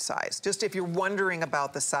diamond size. Just if you're wondering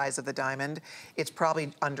about the size of the diamond, it's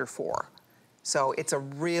probably under 4. So it's a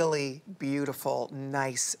really beautiful,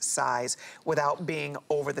 nice size without being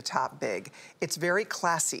over the top big. It's very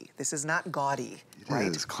classy. This is not gaudy, right?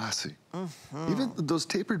 It is classy. Even those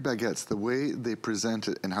tapered baguettes, the way they present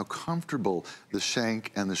it and how comfortable the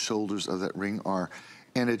shank and the shoulders of that ring are,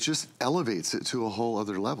 and it just elevates it to a whole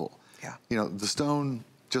other level. Yeah. You know, the stone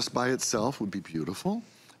just by itself would be beautiful,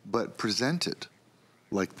 but presented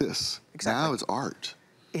like this. Exactly. Now it's art.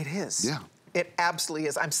 It is. Yeah. It absolutely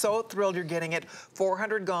is. I'm so thrilled you're getting it.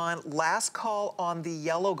 400 gone. Last call on the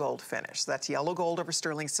yellow gold finish. That's yellow gold over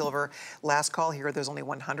sterling silver. Last call here. There's only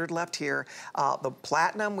 100 left here. The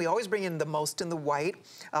platinum, we always bring in the most in the white.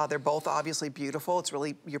 They're both obviously beautiful. It's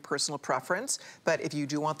really your personal preference. But if you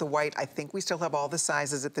do want the white, I think we still have all the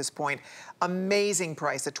sizes at this point. Amazing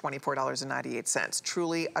price at $24.98.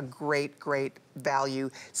 Truly a great, great value.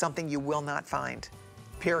 Something you will not find.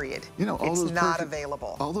 Period. You know, it's not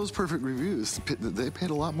available. All those perfect reviews, they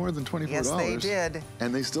paid a lot more than $24. Yes, they did.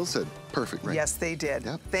 And they still said perfect, right? Yes, they did.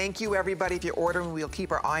 Yep. Thank you, everybody. If you're ordering, we'll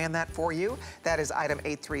keep our eye on that for you. That is item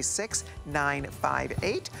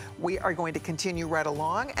 836958. We are going to continue right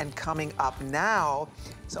along, and coming up now,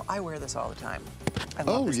 so I wear this all the time. I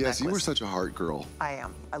love this necklace. You were such a heart girl. I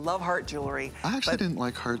am. I love heart jewelry. I actually didn't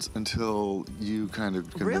like hearts until you kind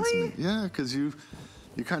of convinced me. Yeah, because you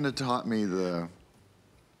kind of taught me the...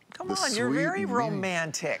 Come on, you're very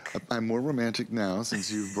romantic. I'm more romantic now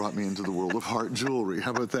since you've brought me into the world of heart jewelry.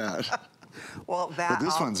 How about that? Well, but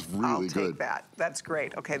this one's really good. I'll take that. That's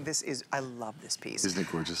great. Okay, I love this piece. Isn't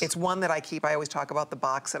it gorgeous? It's one that I keep. I always talk about the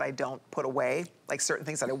box that I don't put away. like certain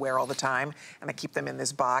things that I wear all the time, and I keep them in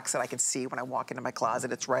this box that I can see when I walk into my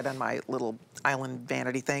closet. It's right on my little island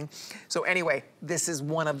vanity thing. So anyway, this is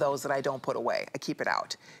one of those that I don't put away. I keep it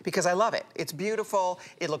out because I love it. It's beautiful.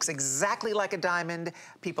 It looks exactly like a diamond.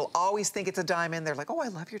 People always think it's a diamond. They're like, oh, I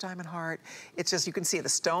love your diamond heart. It's just, you can see the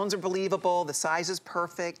stones are believable. The size is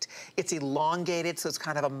perfect. It's elongated, so it's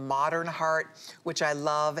kind of a modern heart, which I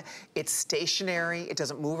love. It's stationary. It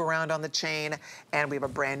doesn't move around on the chain. And we have a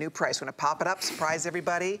brand new price. We're gonna pop it up, surprise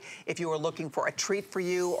everybody. If you are looking for a treat for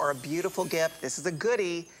you or a beautiful gift, this is a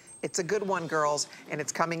goodie. It's a good one, girls, and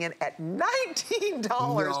it's coming in at $19.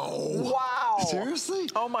 No. Wow. Seriously?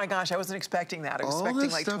 Oh my gosh, I wasn't expecting that. I was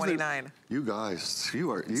expecting like 29. You guys,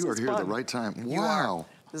 you are here at the right time. Wow. You are.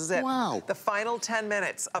 This is it. Wow. The final 10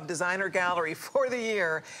 minutes of Designer Gallery for the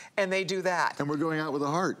year, and they do that. And we're going out with a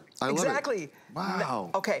heart. I love it. Exactly.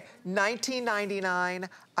 Wow. Okay, $19.99.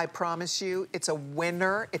 I promise you, it's a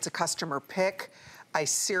winner. It's a customer pick. I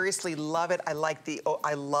seriously love it. I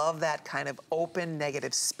love that kind of open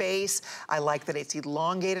negative space. I like that it's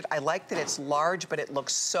elongated. I like that it's large, but it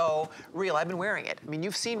looks so real. I've been wearing it. I mean,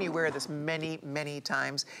 you've seen me wear this many, many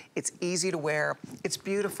times. It's easy to wear. It's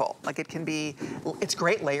beautiful. Like it can be, it's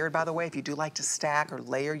great layered, by the way. If you do like to stack or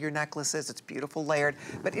layer your necklaces, it's beautiful layered,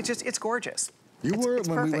 but it's gorgeous. You wore it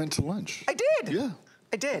when perfect. we went to lunch. I did. Yeah.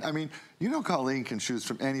 I did. I mean, you know Colleen can choose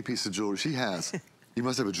from any piece of jewelry she has. You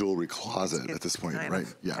must have a jewelry closet at this point, right?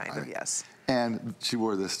 Yeah, kind of, yes. And she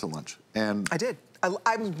wore this to lunch. And I did.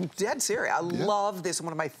 I'm dead serious. I love this.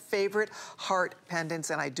 One of my favorite heart pendants,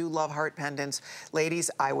 and I do love heart pendants. Ladies,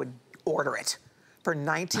 I would order it. For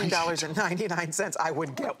 $19.99, I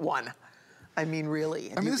would get one. I mean,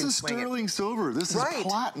 really. I mean, this is sterling silver. This is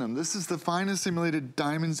platinum. This is the finest simulated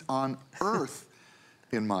diamonds on earth,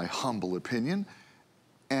 in my humble opinion.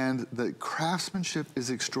 And the craftsmanship is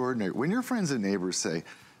extraordinary. When your friends and neighbors say,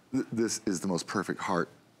 this is the most perfect heart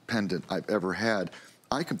pendant I've ever had,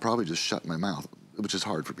 I can probably just shut my mouth, which is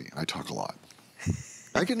hard for me. I talk a lot.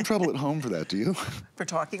 I get in trouble at home for that, do you? For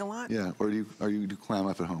talking a lot? Yeah, or do you clam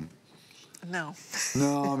up at home? No.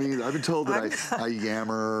 No, I mean, I've been told that I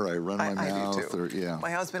yammer, I run my mouth, I do too. Yeah.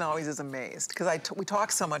 My husband always is amazed, because we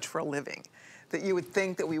talk so much for a living that you would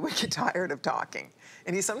think that we would get tired of talking.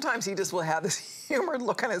 And sometimes he just will have this humored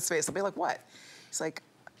look on his face. I'll be like, what? He's like,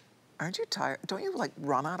 aren't you tired? Don't you like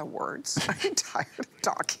run out of words? Are you tired of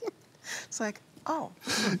talking? It's like, oh.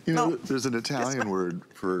 You know, there's an Italian word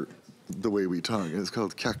for the way we talk. It's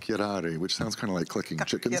called chiacchierare, which sounds kind of like clicking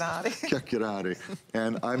chickens. Chiacchierare.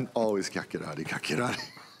 And I'm always chiacchierare.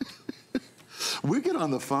 We get on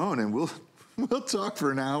the phone and we'll talk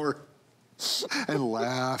for an hour and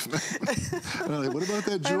laugh. And I'm like, what about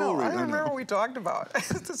that jewelry? I don't remember what we talked about.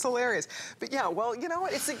 It's hilarious. But yeah, well, you know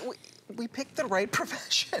what? It's like we picked the right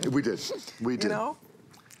profession. We did. We did. You know?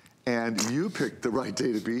 And you picked the right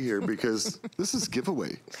day to be here because this is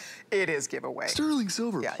giveaway. It is giveaway. Sterling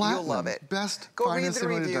silver, platinum. You'll love it. Best, Go read finest the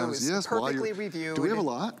reviews. diamonds. Yes, perfectly reviewed. Do we have a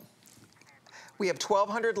lot? We have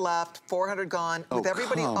 1,200 left, 400 gone. With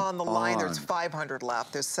everybody on the line, there's 500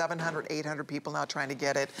 left. There's 700, 800 people now trying to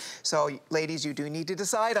get it. So, ladies, you do need to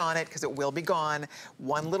decide on it because it will be gone.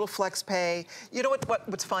 One little flex pay. You know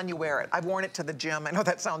what's fun? You wear it. I've worn it to the gym. I know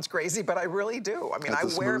that sounds crazy, but I really do. I mean, I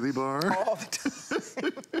wear it all the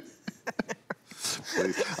time.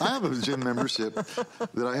 I have a gym membership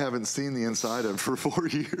that I haven't seen the inside of for 4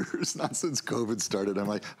 years, not since COVID started. I'm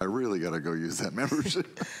like, I really got to go use that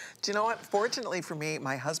membership. Do you know what? Fortunately for me,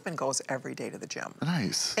 my husband goes every day to the gym.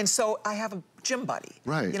 Nice. And so I have a gym buddy.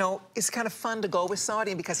 Right. You know, it's kind of fun to go with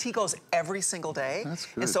somebody because he goes every single day. That's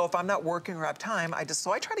good. And so if I'm not working or have time, I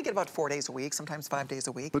try to get about 4 days a week, sometimes 5 days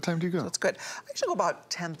a week. What time do you go? So it's good. I usually go about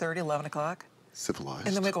 10:30, 11 o'clock. Civilized.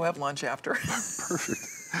 And then we go have lunch after.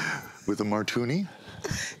 Perfect. With a martini?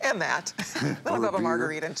 And that. Then I'll go have a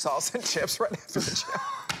margarita and salsa and chips right after the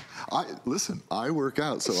gym. Listen, I work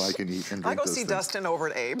out so I can eat and drink I go those see things. Dustin over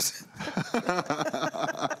at Abe's.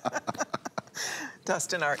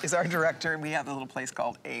 Dustin is our director, and we have a little place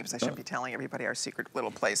called Abe's. I shouldn't be telling everybody our secret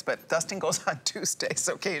little place, but Dustin goes on Tuesdays,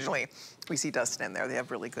 so occasionally we see Dustin in there. They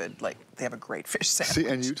have really good, they have a great fish sandwich. See,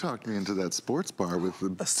 and you talked me into that sports bar with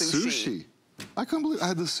the sushi. I couldn't believe I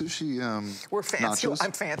had the sushi We're fancy. nachos.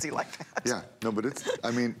 I'm fancy like that. Yeah, no, but it's,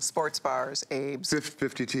 I mean. Sports bars, Abe's.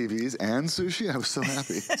 50 TVs and sushi, I was so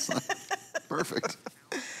happy. It's like, perfect.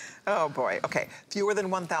 Oh boy, okay. Fewer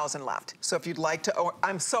than 1,000 left. So if you'd like to,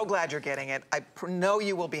 I'm so glad you're getting it. I know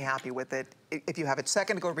you will be happy with it. If you have a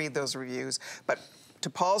second to go read those reviews. But to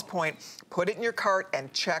Paul's point, put it in your cart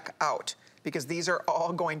and check out. because these are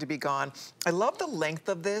all going to be gone. I love the length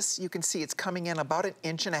of this. You can see it's coming in about 1.5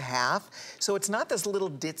 inches. So it's not this little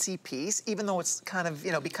ditzy piece, even though it's kind of,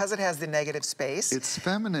 you know, because it has the negative space. It's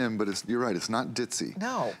feminine, but you're right, it's not ditzy.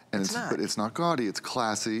 No, and it's not. But it's not gaudy, it's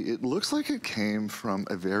classy. It looks like it came from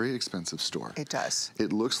a very expensive store. It does.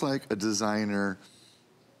 It looks like a designer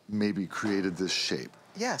maybe created this shape.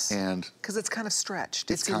 Yes, and because it's kind of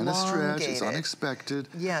stretched. It's kind of stretched, it's unexpected.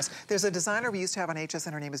 Yes, there's a designer we used to have on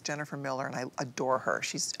HSN, her name is Jennifer Miller, and I adore her.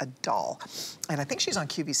 She's a doll. And I think she's on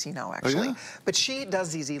QVC now, actually. Oh, yeah? But she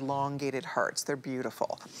does these elongated hearts. They're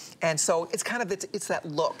beautiful. And so it's kind of, it's that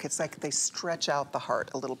look. It's like they stretch out the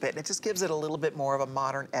heart a little bit. It just gives it a little bit more of a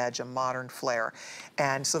modern edge, a modern flair.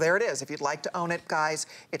 And so there it is. If you'd like to own it, guys,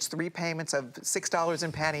 it's 3 payments of $6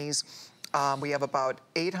 and pennies. We have about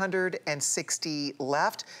 860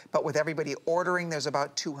 left, but with everybody ordering, there's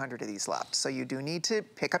about 200 of these left. So you do need to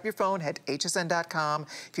pick up your phone, head to hsn.com.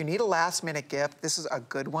 If you need a last-minute gift, this is a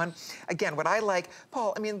good one. Again, what I like,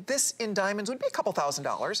 Paul, I mean, this in diamonds would be a couple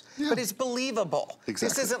 $1,000s, but it's believable.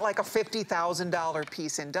 Exactly. This isn't like a $50,000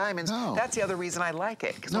 piece in diamonds. No. That's the other reason I like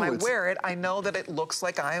it, because when I wear it, I know that it looks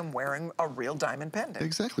like I am wearing a real diamond pendant.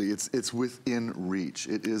 Exactly. It's within reach.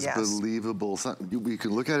 It is believable. We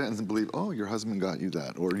can look at it and believe, oh, your husband got you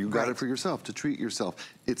that, or you got it for yourself to treat yourself.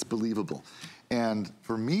 It's believable. And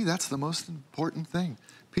for me, that's the most important thing.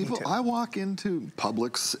 People, I walk into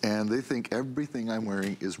Publix and they think everything I'm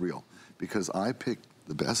wearing is real because I picked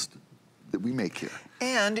the best that we make here.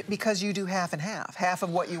 And because you do half and half. Half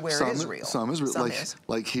of what you wear is real. Some is real.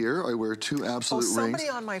 Like here, I wear 2 absolute rings. Somebody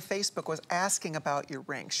on my Facebook was asking about your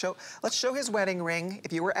ring. Let's show his wedding ring.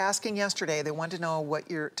 If you were asking yesterday, they wanted to know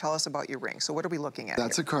tell us about your ring. So what are we looking at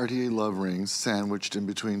That's here? a Cartier Love ring sandwiched in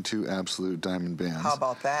between 2 absolute diamond bands. How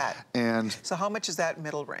about that? And so how much is that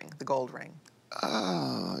middle ring, the gold ring?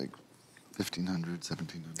 Like 1,500,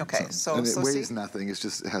 1,700. Okay, and it weighs nothing. It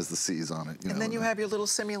just has the C's on it. And then you have your little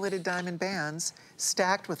simulated diamond bands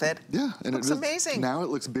stacked with it. Yeah, and it looks amazing. Now it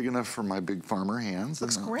looks big enough for my big farmer hands.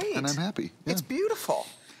 Looks great. And I'm happy. Yeah. It's beautiful.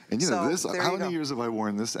 And you know this. How many years have I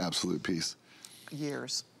worn this absolute piece?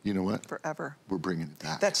 Years. You know what? Forever. We're bringing it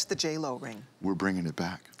back. That's the J-Lo ring. We're bringing it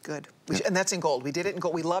back. Good. And that's in gold. We did it in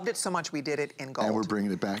gold. We loved it so much we did it in gold. And we're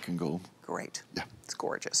bringing it back in gold. Great. Yeah. It's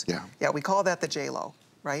gorgeous. Yeah. Yeah, we call that the J-Lo,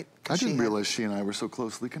 right? I didn't realize she and I were so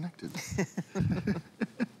closely connected.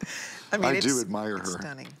 I mean, I do admire her.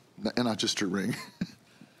 Stunning. And not just her ring.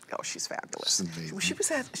 Oh, she's fabulous. She's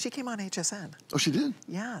amazing. She came on HSN. Oh, she did?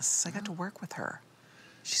 Yes, I got to work with her.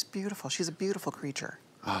 She's beautiful. She's a beautiful creature.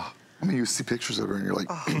 Oh, I mean, you see pictures of her and you're like,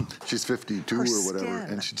 she's 52 or whatever,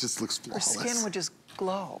 and she just looks flawless. Her skin would just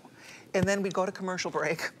glow. And then we'd go to commercial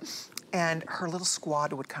break, and her little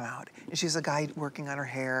squad would come out. And she's a guy working on her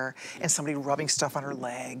hair, and somebody rubbing stuff on her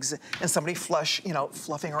legs, and somebody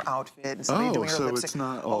fluffing her outfit, and somebody doing her lipstick. It's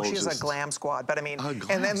not all she's a glam squad. But I mean,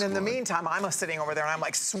 and then in the meantime, I'm sitting over there and I'm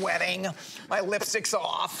like sweating. My lipstick's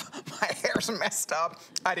off. My hair's messed up.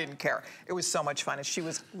 I didn't care. It was so much fun, and she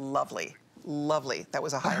was lovely. Lovely. That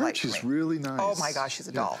was a highlight. I heard she's really nice. Oh my gosh, she's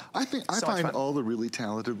a doll. I find all the really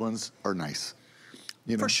talented ones are nice.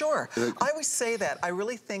 You know? For sure. I always say that. I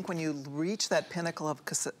really think when you reach that pinnacle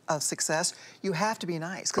of success, you have to be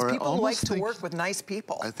nice. Because people like to work with nice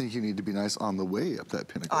people. I think you need to be nice on the way up that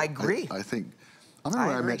pinnacle. I agree. I think, I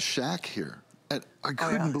remember I met Shaq here. And I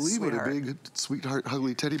couldn't believe it, a big, sweetheart,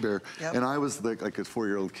 ugly teddy bear. Yep. And I was like a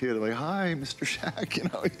 4-year-old kid. I'm like, hi, Mr. Shaq. You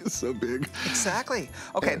know, he's so big. Exactly.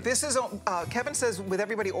 Okay, this is, Kevin says with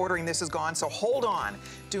everybody ordering, this is gone. So hold on.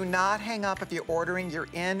 Do not hang up if you're ordering. You're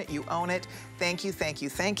in, you own it. Thank you, thank you,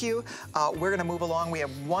 thank you. We're going to move along. We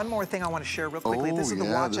have one more thing I want to share real quickly. This is the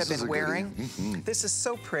watch I've been wearing. This is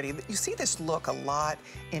so pretty. You see this look a lot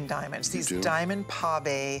in diamonds. These diamond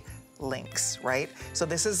pave links, right? So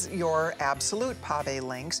this is your absolute pave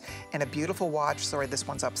links and a beautiful watch. Sorry, this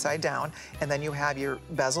one's upside down. And then you have your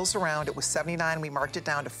bezels around. It was $79. We marked it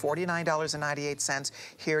down to $49.98.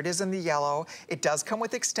 Here it is in the yellow. It does come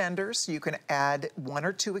with extenders. So you can add 1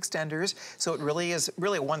 or 2 extenders. So it really is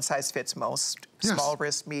one size fits most. Small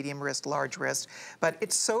wrist, medium wrist, large wrist. But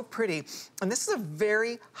it's so pretty. And this is a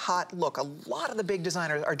very hot look. A lot of the big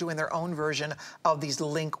designers are doing their own version of these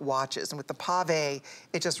link watches. And with the pave,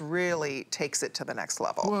 it just really takes it to the next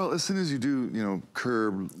level. Well, as soon as you do, you know,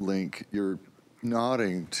 curb link, you're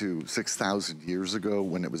nodding to 6,000 years ago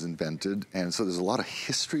when it was invented. And so there's a lot of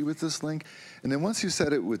history with this link. And then once you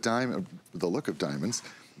set it with the look of diamonds,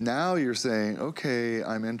 now you're saying, okay,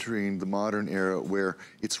 I'm entering the modern era where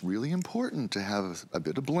it's really important to have a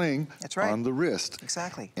bit of bling on the wrist.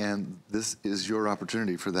 Exactly. And this is your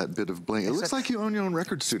opportunity for that bit of bling. It looks like you own your own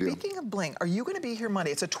record studio. Speaking of bling, are you going to be here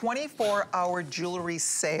Monday? It's a 24-hour jewelry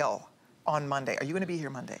sale. on Monday. Are you gonna be here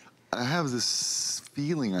Monday? I have this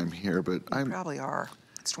feeling I'm here, but You probably are.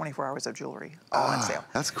 It's 24 hours of jewelry all on sale.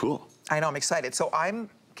 That's cool. I know, I'm excited. So I'm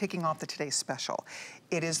kicking off the Today's Special.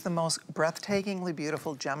 It is the most breathtakingly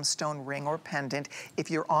beautiful gemstone ring or pendant. If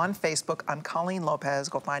you're on Facebook, I'm Colleen Lopez.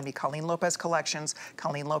 Go find me, Colleen Lopez Collections,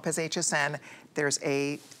 Colleen Lopez HSN. There's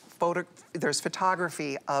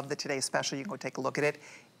photography of the Today's Special. You can go take a look at it.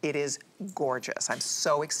 It is gorgeous. I'm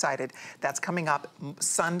so excited. That's coming up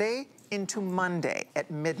Sunday into Monday at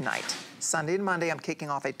midnight. Sunday and Monday, I'm kicking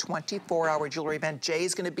off a 24-hour jewelry event.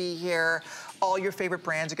 Jay's gonna be here. All your favorite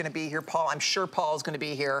brands are gonna be here. Paul, I'm sure Paul's gonna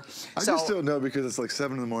be here. I just don't know because it's like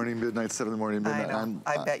 7 in the morning, midnight, 7 in the morning, midnight. I know.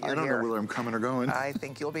 I bet you're here. I don't know whether I'm coming or going. I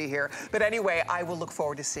think you'll be here. But anyway, I will look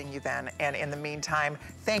forward to seeing you then. And in the meantime,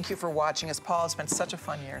 thank you for watching us. Paul, it's been such a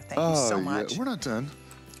fun year. Thank you so much. Yeah. We're not done.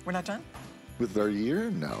 We're not done? With our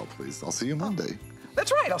year? No, please. I'll see you Monday. That's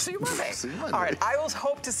right, I'll see you Monday. See you Monday. All right, I will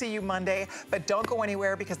hope to see you Monday, but don't go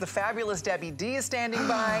anywhere because the fabulous Debbie D is standing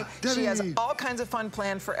by. She has all kinds of fun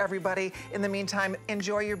planned for everybody. In the meantime,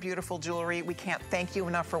 enjoy your beautiful jewelry. We can't thank you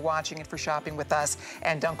enough for watching and for shopping with us.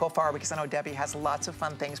 And don't go far because I know Debbie has lots of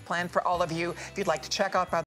fun things planned for all of you. If you'd like to check out